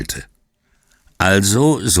Listen teilte.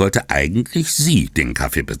 Also sollte eigentlich sie den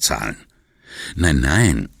Kaffee bezahlen.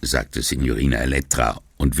 »Nein«, sagte Signorina Elettra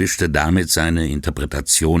und wischte damit seine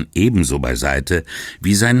Interpretation ebenso beiseite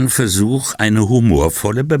wie seinen Versuch, eine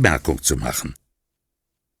humorvolle Bemerkung zu machen.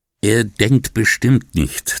 »Er denkt bestimmt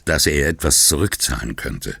nicht, dass er etwas zurückzahlen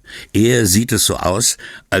könnte. Er sieht es so aus,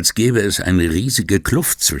 als gäbe es eine riesige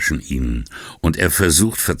Kluft zwischen ihnen, und er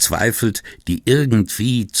versucht verzweifelt, die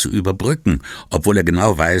irgendwie zu überbrücken, obwohl er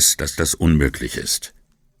genau weiß, dass das unmöglich ist.«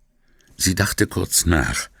 Sie dachte kurz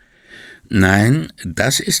nach. »Nein,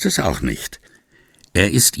 das ist es auch nicht.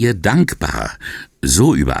 Er ist ihr dankbar,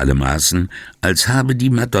 so über alle Maßen, als habe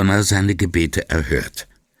die Madonna seine Gebete erhört.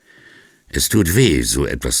 Es tut weh, so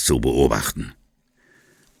etwas zu beobachten.«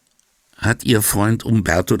 »Hat Ihr Freund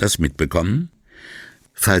Umberto das mitbekommen?«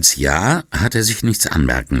 »Falls ja, hat er sich nichts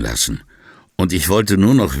anmerken lassen. Und ich wollte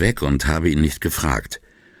nur noch weg und habe ihn nicht gefragt.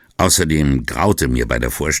 Außerdem graute mir bei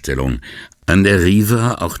der Vorstellung, an der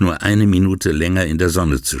Riva auch nur eine Minute länger in der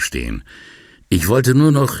Sonne zu stehen. Ich wollte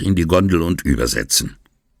nur noch in die Gondel und übersetzen.«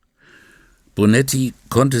 Brunetti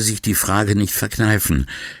konnte sich die Frage nicht verkneifen.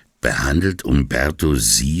 »Behandelt Umberto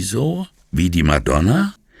Sie so? Wie die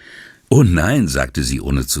Madonna?« »Oh nein«, sagte sie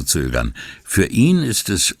ohne zu zögern, »für ihn ist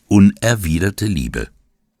es unerwiderte Liebe.«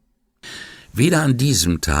 Weder an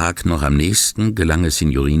diesem Tag noch am nächsten gelang es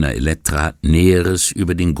Signorina Elettra, Näheres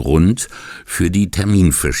über den Grund für die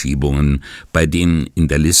Terminverschiebungen bei den in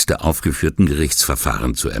der Liste aufgeführten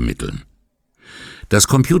Gerichtsverfahren zu ermitteln. Das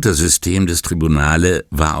Computersystem des Tribunale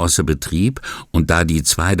war außer Betrieb, und da die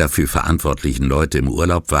 2 dafür verantwortlichen Leute im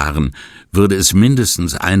Urlaub waren, würde es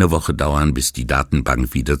mindestens eine Woche dauern, bis die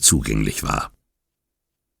Datenbank wieder zugänglich war.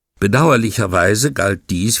 Bedauerlicherweise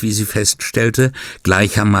galt dies, wie sie feststellte,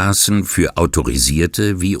 gleichermaßen für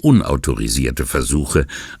autorisierte wie unautorisierte Versuche,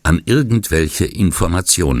 an irgendwelche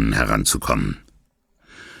Informationen heranzukommen.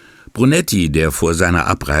 Brunetti, der vor seiner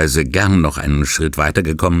Abreise gern noch einen Schritt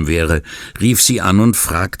weitergekommen wäre, rief sie an und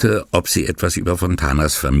fragte, ob sie etwas über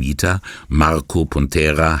Fontanas Vermieter, Marco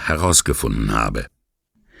Pontera, herausgefunden habe.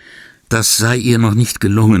 Das sei ihr noch nicht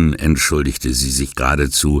gelungen, entschuldigte sie sich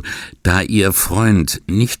geradezu, da ihr Freund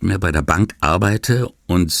nicht mehr bei der Bank arbeite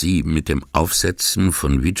und sie mit dem Aufsetzen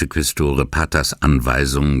von Vicequestore Patas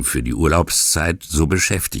Anweisungen für die Urlaubszeit so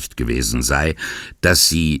beschäftigt gewesen sei, dass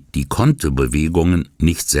sie die Kontobewegungen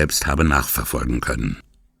nicht selbst habe nachverfolgen können.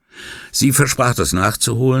 Sie versprach das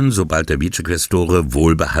nachzuholen, sobald der Vicequestore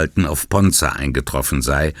wohlbehalten auf Ponza eingetroffen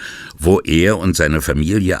sei, wo er und seine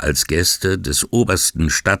Familie als Gäste des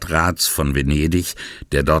obersten Stadtrats von Venedig,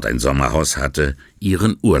 der dort ein Sommerhaus hatte,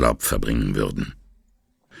 ihren Urlaub verbringen würden.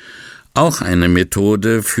 Auch eine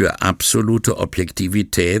Methode für absolute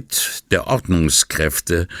Objektivität der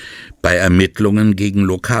Ordnungskräfte bei Ermittlungen gegen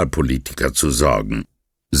Lokalpolitiker zu sorgen,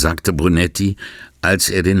 sagte Brunetti, als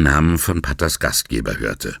er den Namen von Patas Gastgeber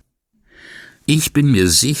hörte. »Ich bin mir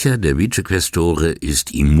sicher, der Vicequestore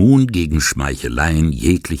ist immun gegen Schmeicheleien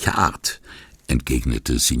jeglicher Art«,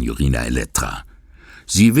 entgegnete Signorina Elettra.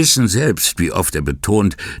 »Sie wissen selbst, wie oft er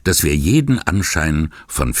betont, dass wir jeden Anschein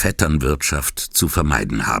von Vetternwirtschaft zu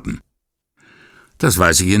vermeiden haben.« »Das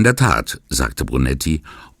weiß ich in der Tat«, sagte Brunetti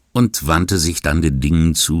und wandte sich dann den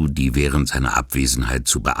Dingen zu, die während seiner Abwesenheit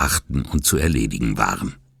zu beachten und zu erledigen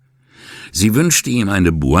waren. Sie wünschte ihm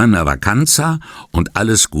eine buona vacanza und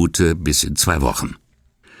alles Gute bis in 2 Wochen.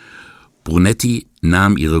 Brunetti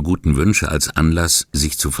nahm ihre guten Wünsche als Anlass,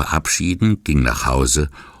 sich zu verabschieden, ging nach Hause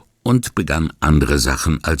und begann andere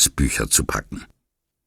Sachen als Bücher zu packen.